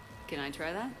 Can I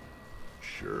try that?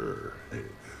 Sure.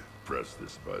 Press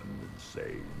this button and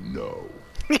say no.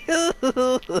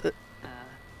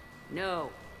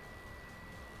 No.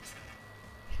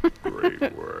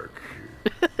 Great work.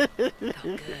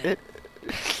 Good.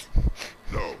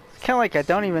 No. Kind of like I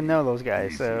don't even know those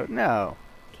guys, so no.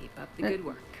 Keep up the good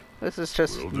work. This is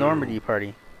just Will do. Normandy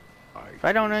party. If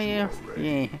I don't know you,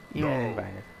 you ain't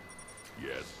invited.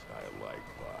 Yes, I like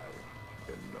pie.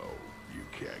 And no, you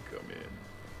can't come in.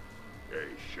 Hey,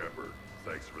 Shepard,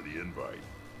 thanks for the invite.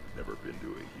 Never been to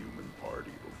a human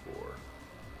party before.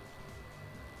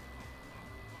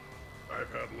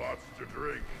 I've had lots to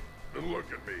drink. And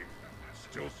look at me,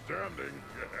 still standing.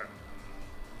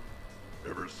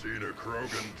 Ever seen a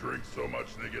Krogan drink so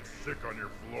much they get sick on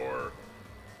your floor?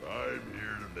 I'm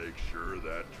here to make sure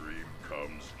that dream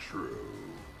comes true.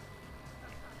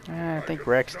 I think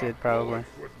Rex did probably.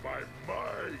 With my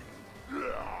mind.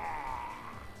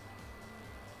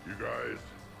 You guys,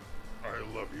 I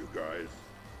love you guys.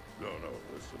 No,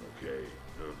 listen, okay?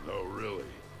 No,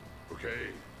 really,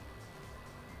 okay?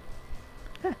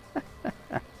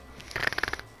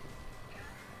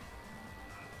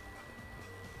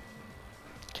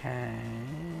 Okay,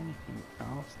 anything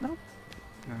else? Nope.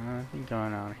 Nothing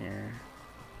going on here.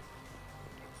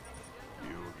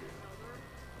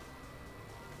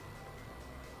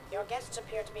 Your guests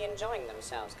appear to be enjoying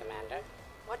themselves, Commander.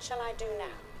 What shall I do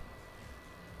now?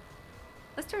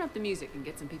 Let's turn up the music and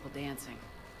get some people dancing.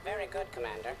 Very good,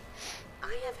 Commander.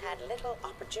 I have had little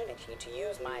opportunity to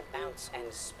use my bounce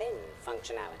and spin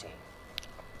functionality.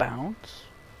 Bounce?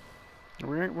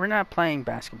 We're not playing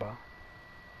basketball.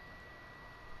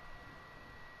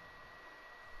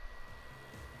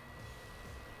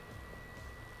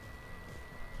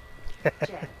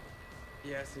 Jet.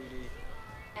 Yes, Edie.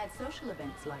 At social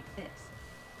events like this,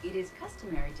 it is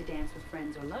customary to dance with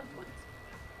friends or loved ones.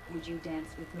 Would you dance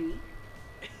with me?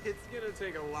 It's gonna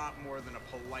take a lot more than a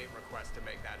polite request to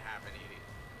make that happen, Edie.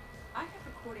 I have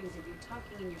recordings of you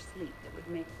talking in your sleep that would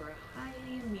make for a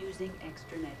highly amusing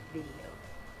extranet video.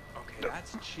 Okay,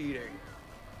 that's cheating.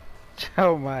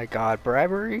 Oh my god,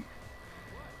 bribery?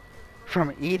 From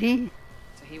Edie?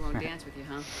 So he won't dance with you,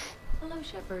 huh? Hello,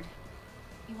 Shepard.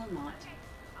 He will not.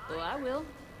 Well, I will.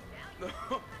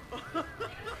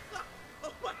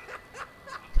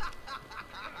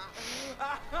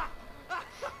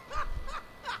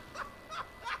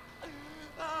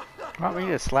 Want me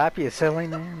to slap you silly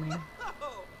there, man?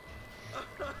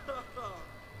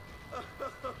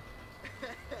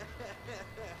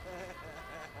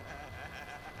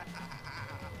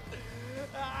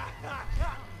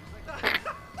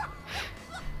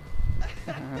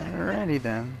 Alrighty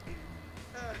then.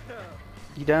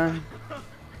 You done?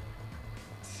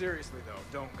 Seriously though,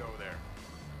 don't go there.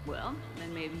 Well,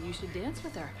 then maybe you should dance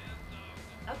with her.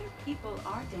 Other people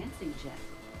are dancing, Jet.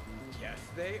 Yes,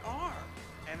 they are.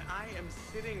 And I am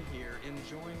sitting here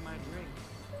enjoying my drink.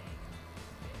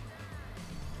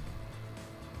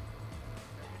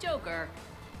 Joker.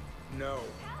 No.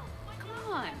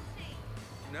 Come on.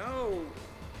 No.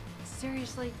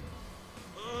 Seriously?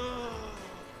 Ugh.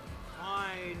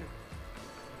 Fine.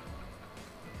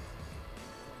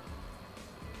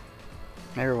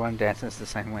 Everyone dances the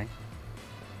same way.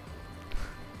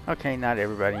 Okay, not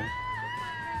everybody.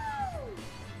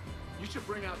 You should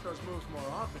bring out those moves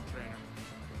more often, trainer.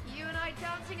 You and I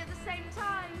dancing at the same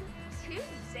time? Too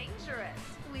dangerous.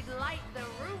 We'd light the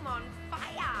room on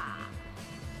fire.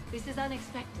 This is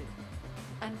unexpected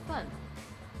and fun.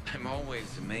 I'm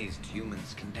always amazed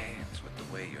humans can dance with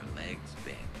the way your legs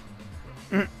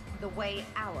bend. The way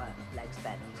our legs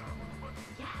bend.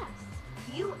 Yes,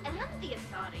 you and the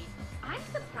Asari. I'm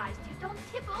surprised you don't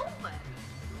tip over.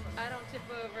 I don't tip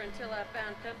over until I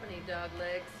found company, dog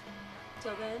legs.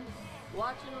 Till then,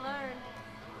 watch and learn.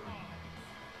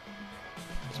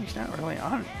 She's not really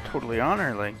totally on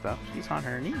her leg though. She's on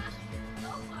her knees.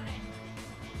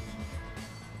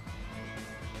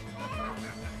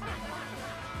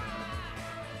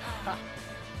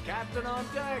 Captain on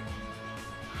deck.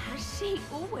 Has she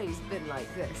always been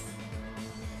like this?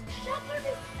 Shepard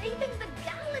is saving the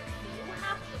galaxy. You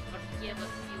have to forgive a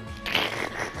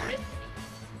few.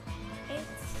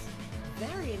 It's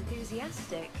very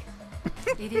enthusiastic.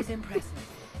 It is impressive.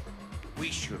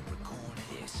 We should record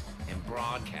this and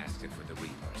broadcast it for the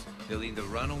Reapers. They'll either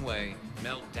run away,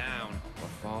 melt down, or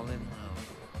fall in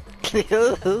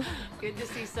love. Good to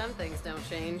see some things don't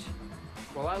change.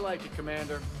 Well, I like it,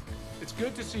 Commander. It's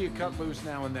good to see you cut loose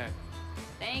now and then.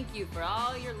 Thank you for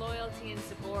all your loyalty and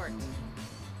support.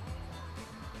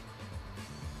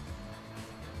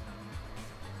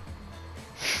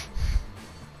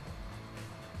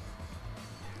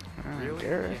 Really?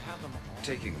 Garrett. You have them all?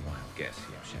 Taking a wild guess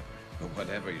here, Shepard, but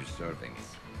whatever you're serving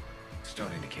is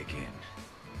starting to kick in.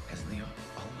 Has Leo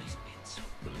always been so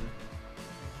blue?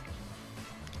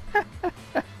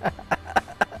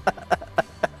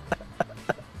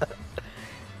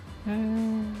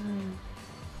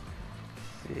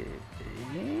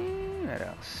 What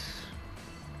else?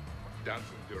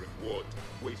 Dancing during wartime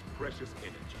wastes precious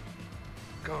energy.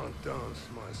 Can't dance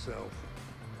myself.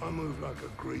 I move like a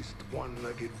greased,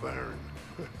 one-legged Baron.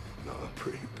 Not a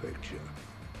pretty picture.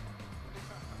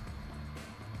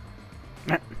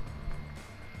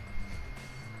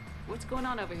 What's going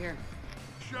on over here?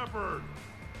 Shepard!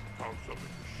 Found something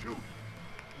to shoot.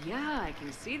 Yeah, I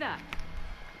can see that.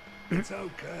 It's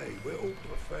okay. We're all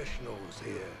professionals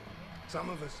here. Some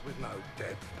of us with no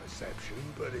depth perception,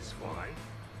 but it's fine.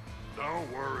 Don't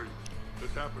worry.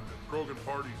 This happens at Krogan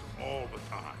parties all the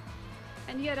time.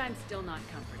 And yet I'm still not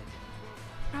comforted.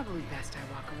 Probably best I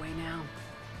walk away now.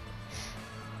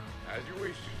 As you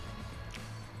wish.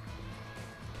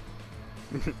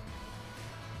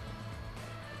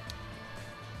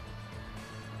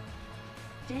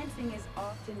 Dancing is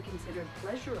often considered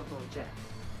pleasurable, Jet.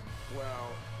 Well,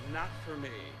 not for me.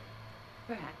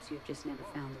 Perhaps you've just never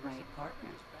found the right partner.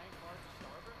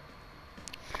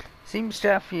 Seems,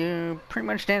 Jeff, you pretty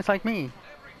much dance like me.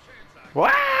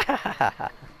 What?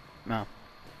 No.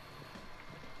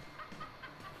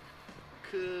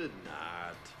 Could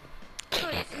not.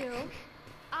 Could you?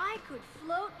 I could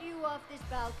float you off this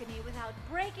balcony without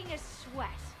breaking a sweat.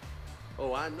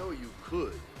 Oh, I know you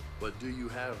could, but do you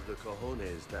have the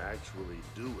cojones to actually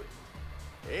do it?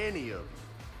 Any of you.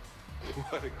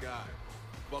 What a guy.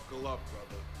 Buckle up,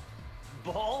 brother.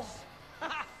 Balls?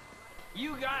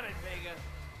 You got it, Vega.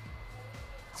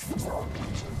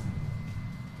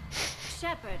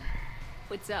 Shepard,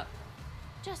 What's up?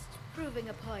 just proving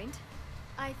a point.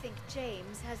 I think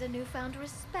James has a newfound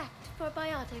respect for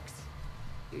biotics.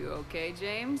 You okay,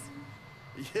 James?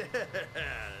 Yeah,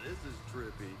 this is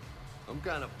trippy. I'm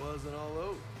kind of buzzing all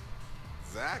over.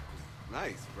 Exactly.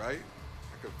 Nice, right?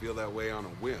 I could feel that way on a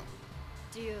whim.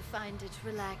 Do you find it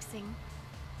relaxing?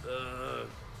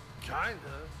 Kinda.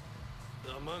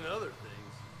 Among other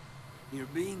things. You're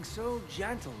being so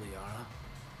gentle, Liara.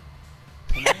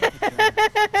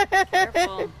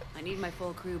 Careful. I need my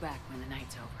full crew back when the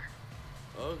night's over.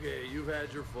 Okay, you've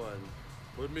had your fun.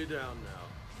 Put me down now.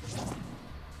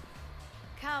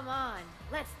 Come on,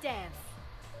 let's dance.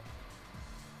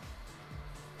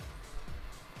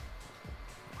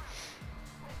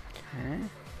 Okay.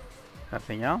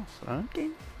 Nothing else? Okay.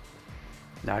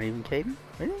 Not even Caden?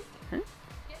 Really? Huh?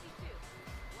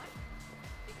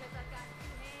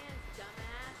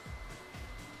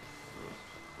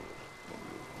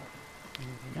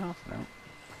 Anything else? No.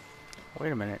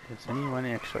 Wait a minute. Is anyone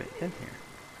actually in here?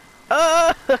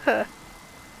 Oh!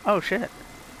 Oh shit.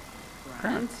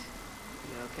 Grant,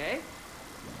 you okay?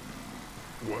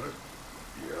 What?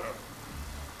 Yeah.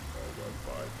 I got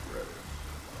 5 credits.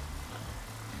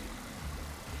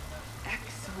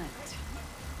 Excellent.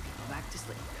 Go back to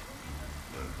sleep.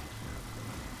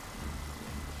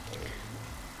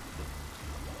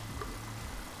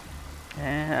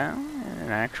 And an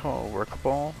actual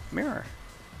workable mirror.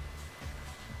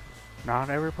 Not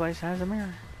every place has a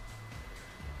mirror.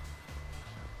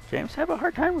 James have a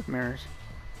hard time with mirrors.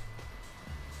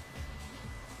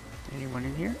 Anyone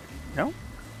in here? No?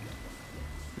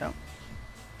 No.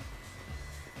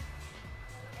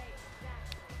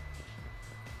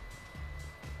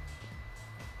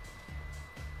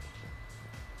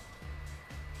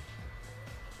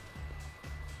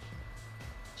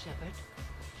 Shepard?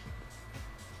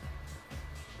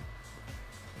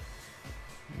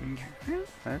 Okay,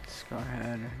 let's go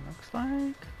ahead. Looks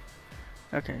like.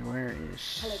 Okay, where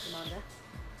is. Hello, Commander.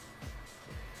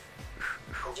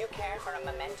 Would you care for a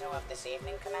memento of this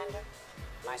evening, Commander?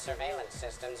 My surveillance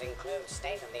systems include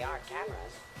state-of-the-art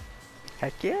cameras.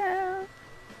 Heck yeah!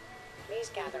 Please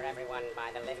gather everyone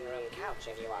by the living room couch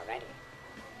if you are ready.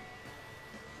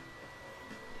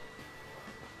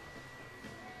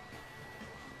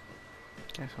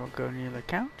 Guess we'll go near the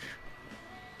couch.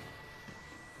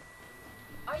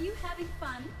 Are you having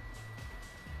fun?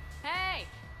 Hey,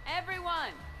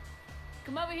 everyone!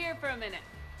 Come over here for a minute.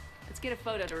 Let's get a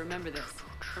photo to remember this.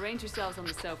 Arrange yourselves on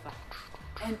the sofa.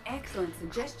 An excellent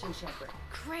suggestion, Shepard.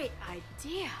 Great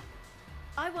idea.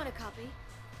 I want a copy.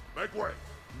 Make way!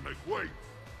 Make way!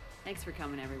 Thanks for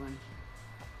coming, everyone.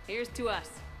 Here's to us.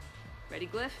 Ready,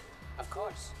 Glyph? Of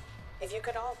course. If you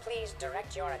could all please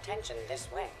direct your attention this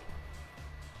way.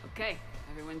 Okay,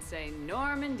 everyone say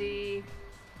Normandy.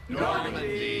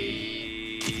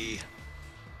 Normandy!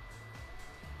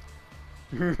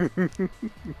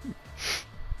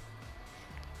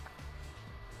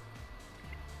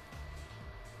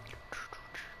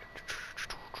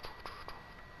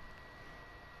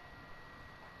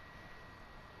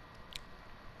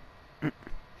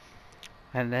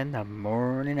 And then the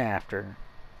morning after.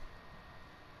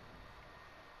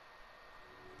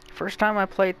 First time I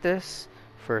played this,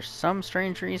 for some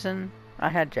strange reason, I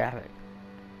had Javik.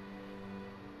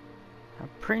 I'm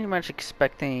pretty much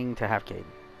expecting to have Caden.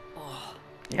 Oh,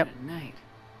 yep. What a night.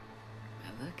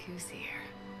 But look who's here.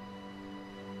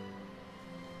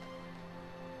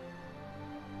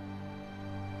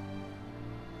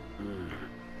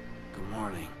 Good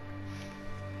morning.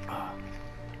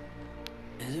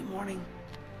 Is it morning?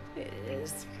 It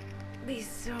is. It'd be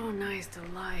so nice to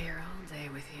lie here all day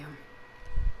with you.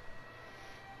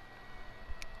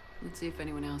 Let's see if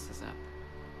anyone else is up.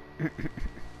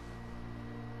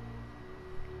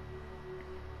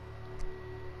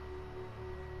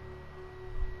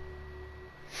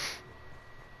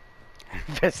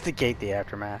 Investigate the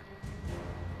aftermath.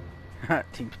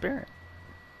 Team Spirit.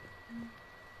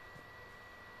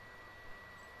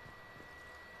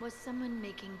 Was someone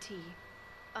making tea?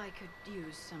 I could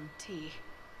use some tea.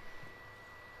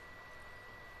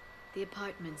 The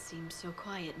apartment seems so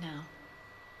quiet now.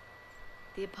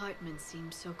 The apartment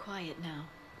seems so quiet now.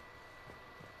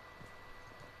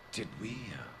 Did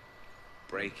we,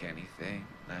 break anything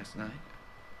last night?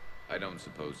 I don't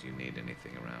suppose you need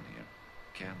anything around here.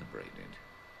 Calibrated.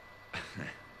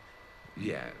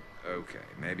 Yeah, okay.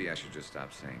 Maybe I should just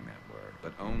stop saying that word.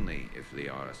 But only if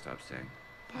Liara stops saying,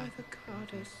 by the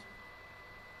goddess.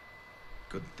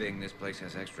 Good thing this place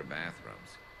has extra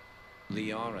bathrooms.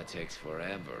 Liara takes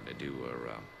forever to do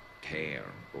her, hair,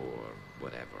 or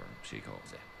whatever she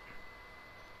calls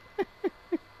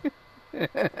it.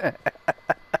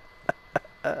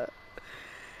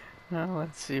 Well,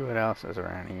 let's see what else is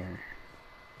around here.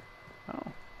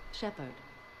 Oh. Shepard,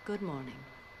 good morning.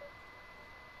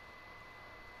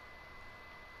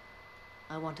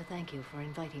 I want to thank you for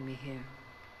inviting me here.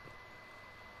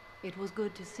 It was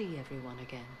good to see everyone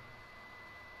again.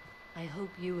 I hope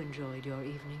you enjoyed your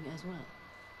evening as well.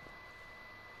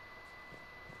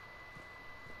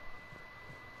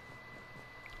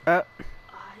 I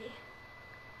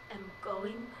am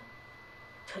going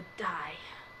to die.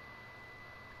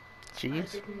 Jeez.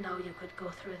 I didn't know you could go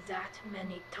through that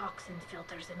many toxin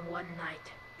filters in one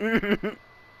night. Do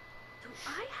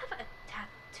I have a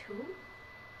tattoo?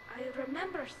 I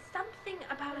remember something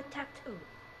about a tattoo.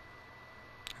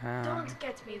 Don't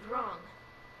get me wrong.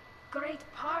 Great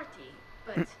party,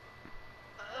 but...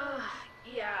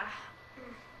 yeah.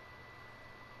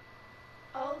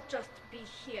 I'll just be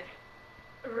here.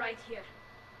 Right here.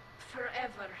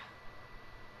 Forever.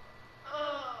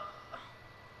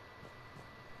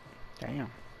 Damn.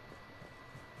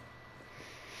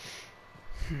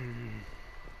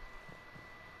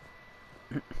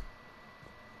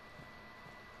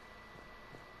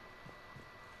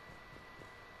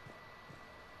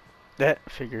 That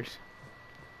figures.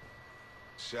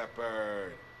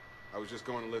 Shepard, I was just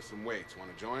going to lift some weights.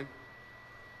 Want to join?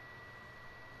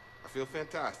 I feel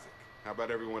fantastic. How about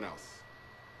everyone else?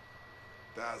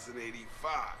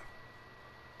 1085,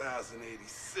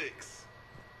 1086,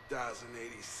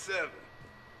 1087.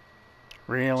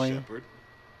 Really? Shepard?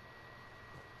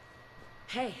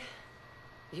 Hey,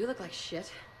 you look like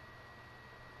shit.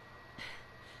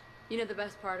 You know the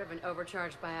best part of an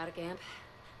overcharged biotic amp?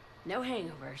 No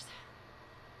hangovers.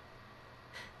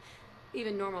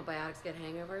 Even normal biotics get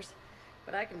hangovers,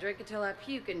 but I can drink until I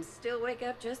puke and still wake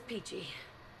up just peachy.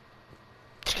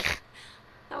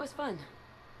 That was fun.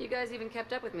 You guys even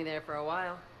kept up with me there for a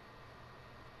while.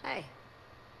 Hey.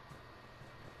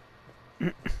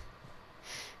 I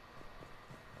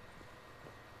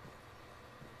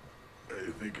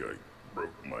think I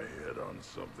broke my head on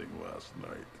something last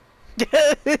night.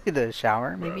 The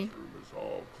shower, maybe? Bathroom is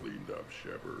all cleaned up,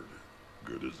 Shepard.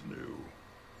 Good as new.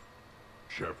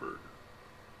 Shepard.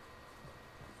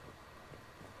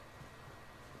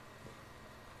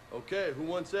 Okay, who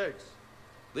wants eggs?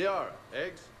 Liara,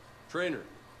 eggs? Trainer.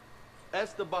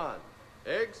 Esteban,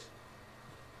 eggs?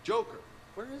 Joker,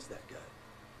 where is that guy?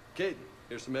 Caden,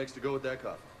 here's some eggs to go with that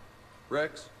coffee.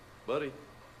 Rex, buddy,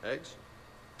 eggs?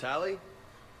 Tally?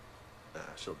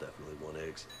 She'll definitely want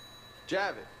eggs.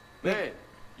 Javid, man,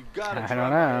 you gotta I try don't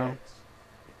my know. eggs.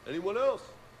 Anyone else?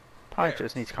 Probably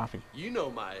just needs coffee. You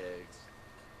know my eggs.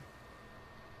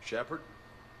 Shepard,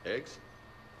 eggs?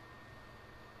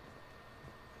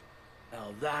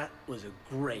 Now that was a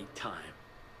great time.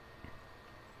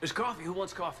 There's coffee. Who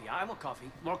wants coffee? I want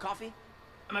coffee. More coffee?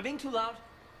 Am I being too loud?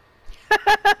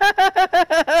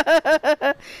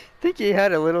 Think he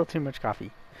had a little too much coffee.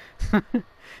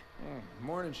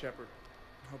 Morning, Shepard.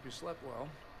 Hope you slept well.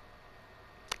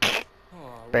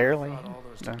 Oh, I Barely. thought all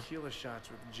those No. tequila shots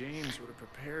with James would have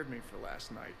prepared me for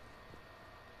last night.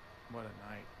 What a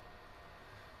night.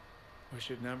 Wish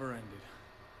it never ended.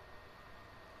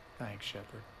 Thanks,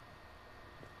 Shepard.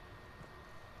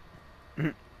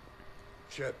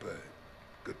 Shepard,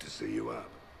 good to see you up.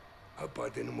 Hope I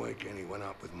didn't wake anyone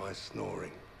up with my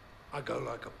snoring. I go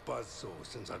like a buzzsaw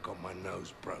since I got my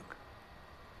nose broke.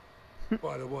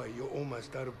 By the way, you're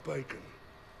almost out of bacon.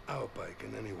 Our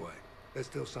bacon, anyway. There's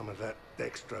still some of that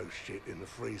dextrose shit in the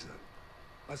freezer.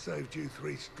 I saved you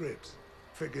 3 strips.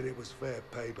 Figured it was fair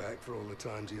payback for all the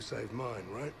times you saved mine,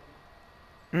 right?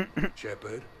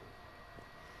 Shepard?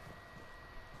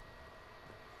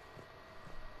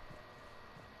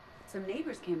 Some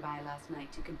neighbors came by last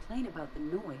night to complain about the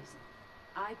noise.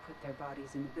 I put their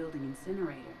bodies in the building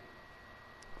incinerator.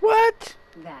 What?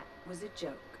 That was a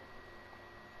joke.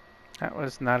 That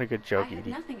was not a good joke, I had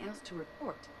Edie. nothing else to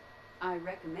report. I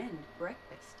recommend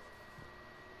breakfast.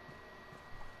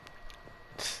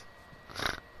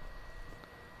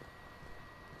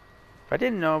 If I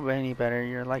didn't know any better,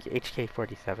 you're like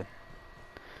HK-47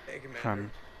 Hey, Commander.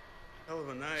 from Hell of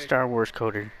a night. Star Wars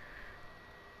Coder.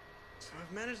 So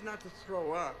I've managed not to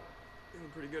throw up. Feeling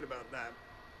pretty good about that.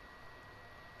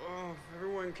 Oh, if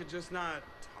everyone could just not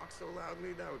talk so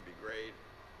loudly, that would be great.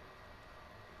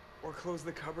 Or close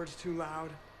the cupboards too loud.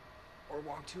 Or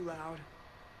walk too loud.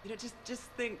 You know, just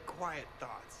think quiet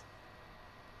thoughts.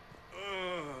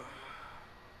 Ugh.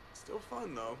 Still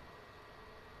fun, though.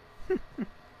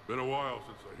 Been a while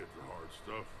since I hit the hard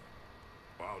stuff.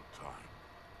 About time.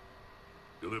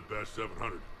 You live past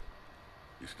 700.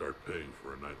 You start paying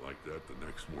for a night like that the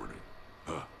next morning.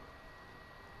 Huh?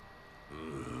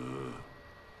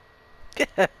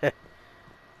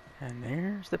 And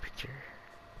there's the picture.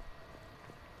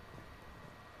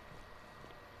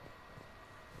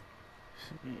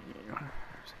 See, is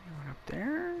anyone up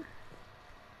there?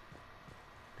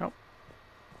 Nope.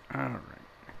 Alright.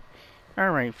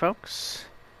 Alright, folks.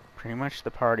 Pretty much the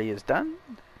party is done.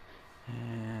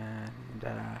 And,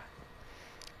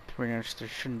 pretty much there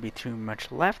shouldn't be too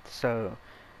much left, so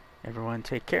everyone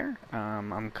take care.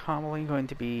 I'm probably going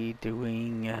to be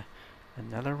doing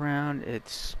another round.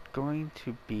 It's going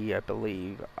to be, I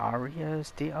believe,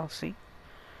 Aria's DLC,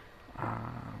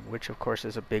 which of course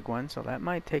is a big one, so that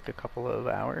might take a couple of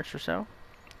hours or so.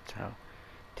 So,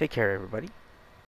 take care everybody.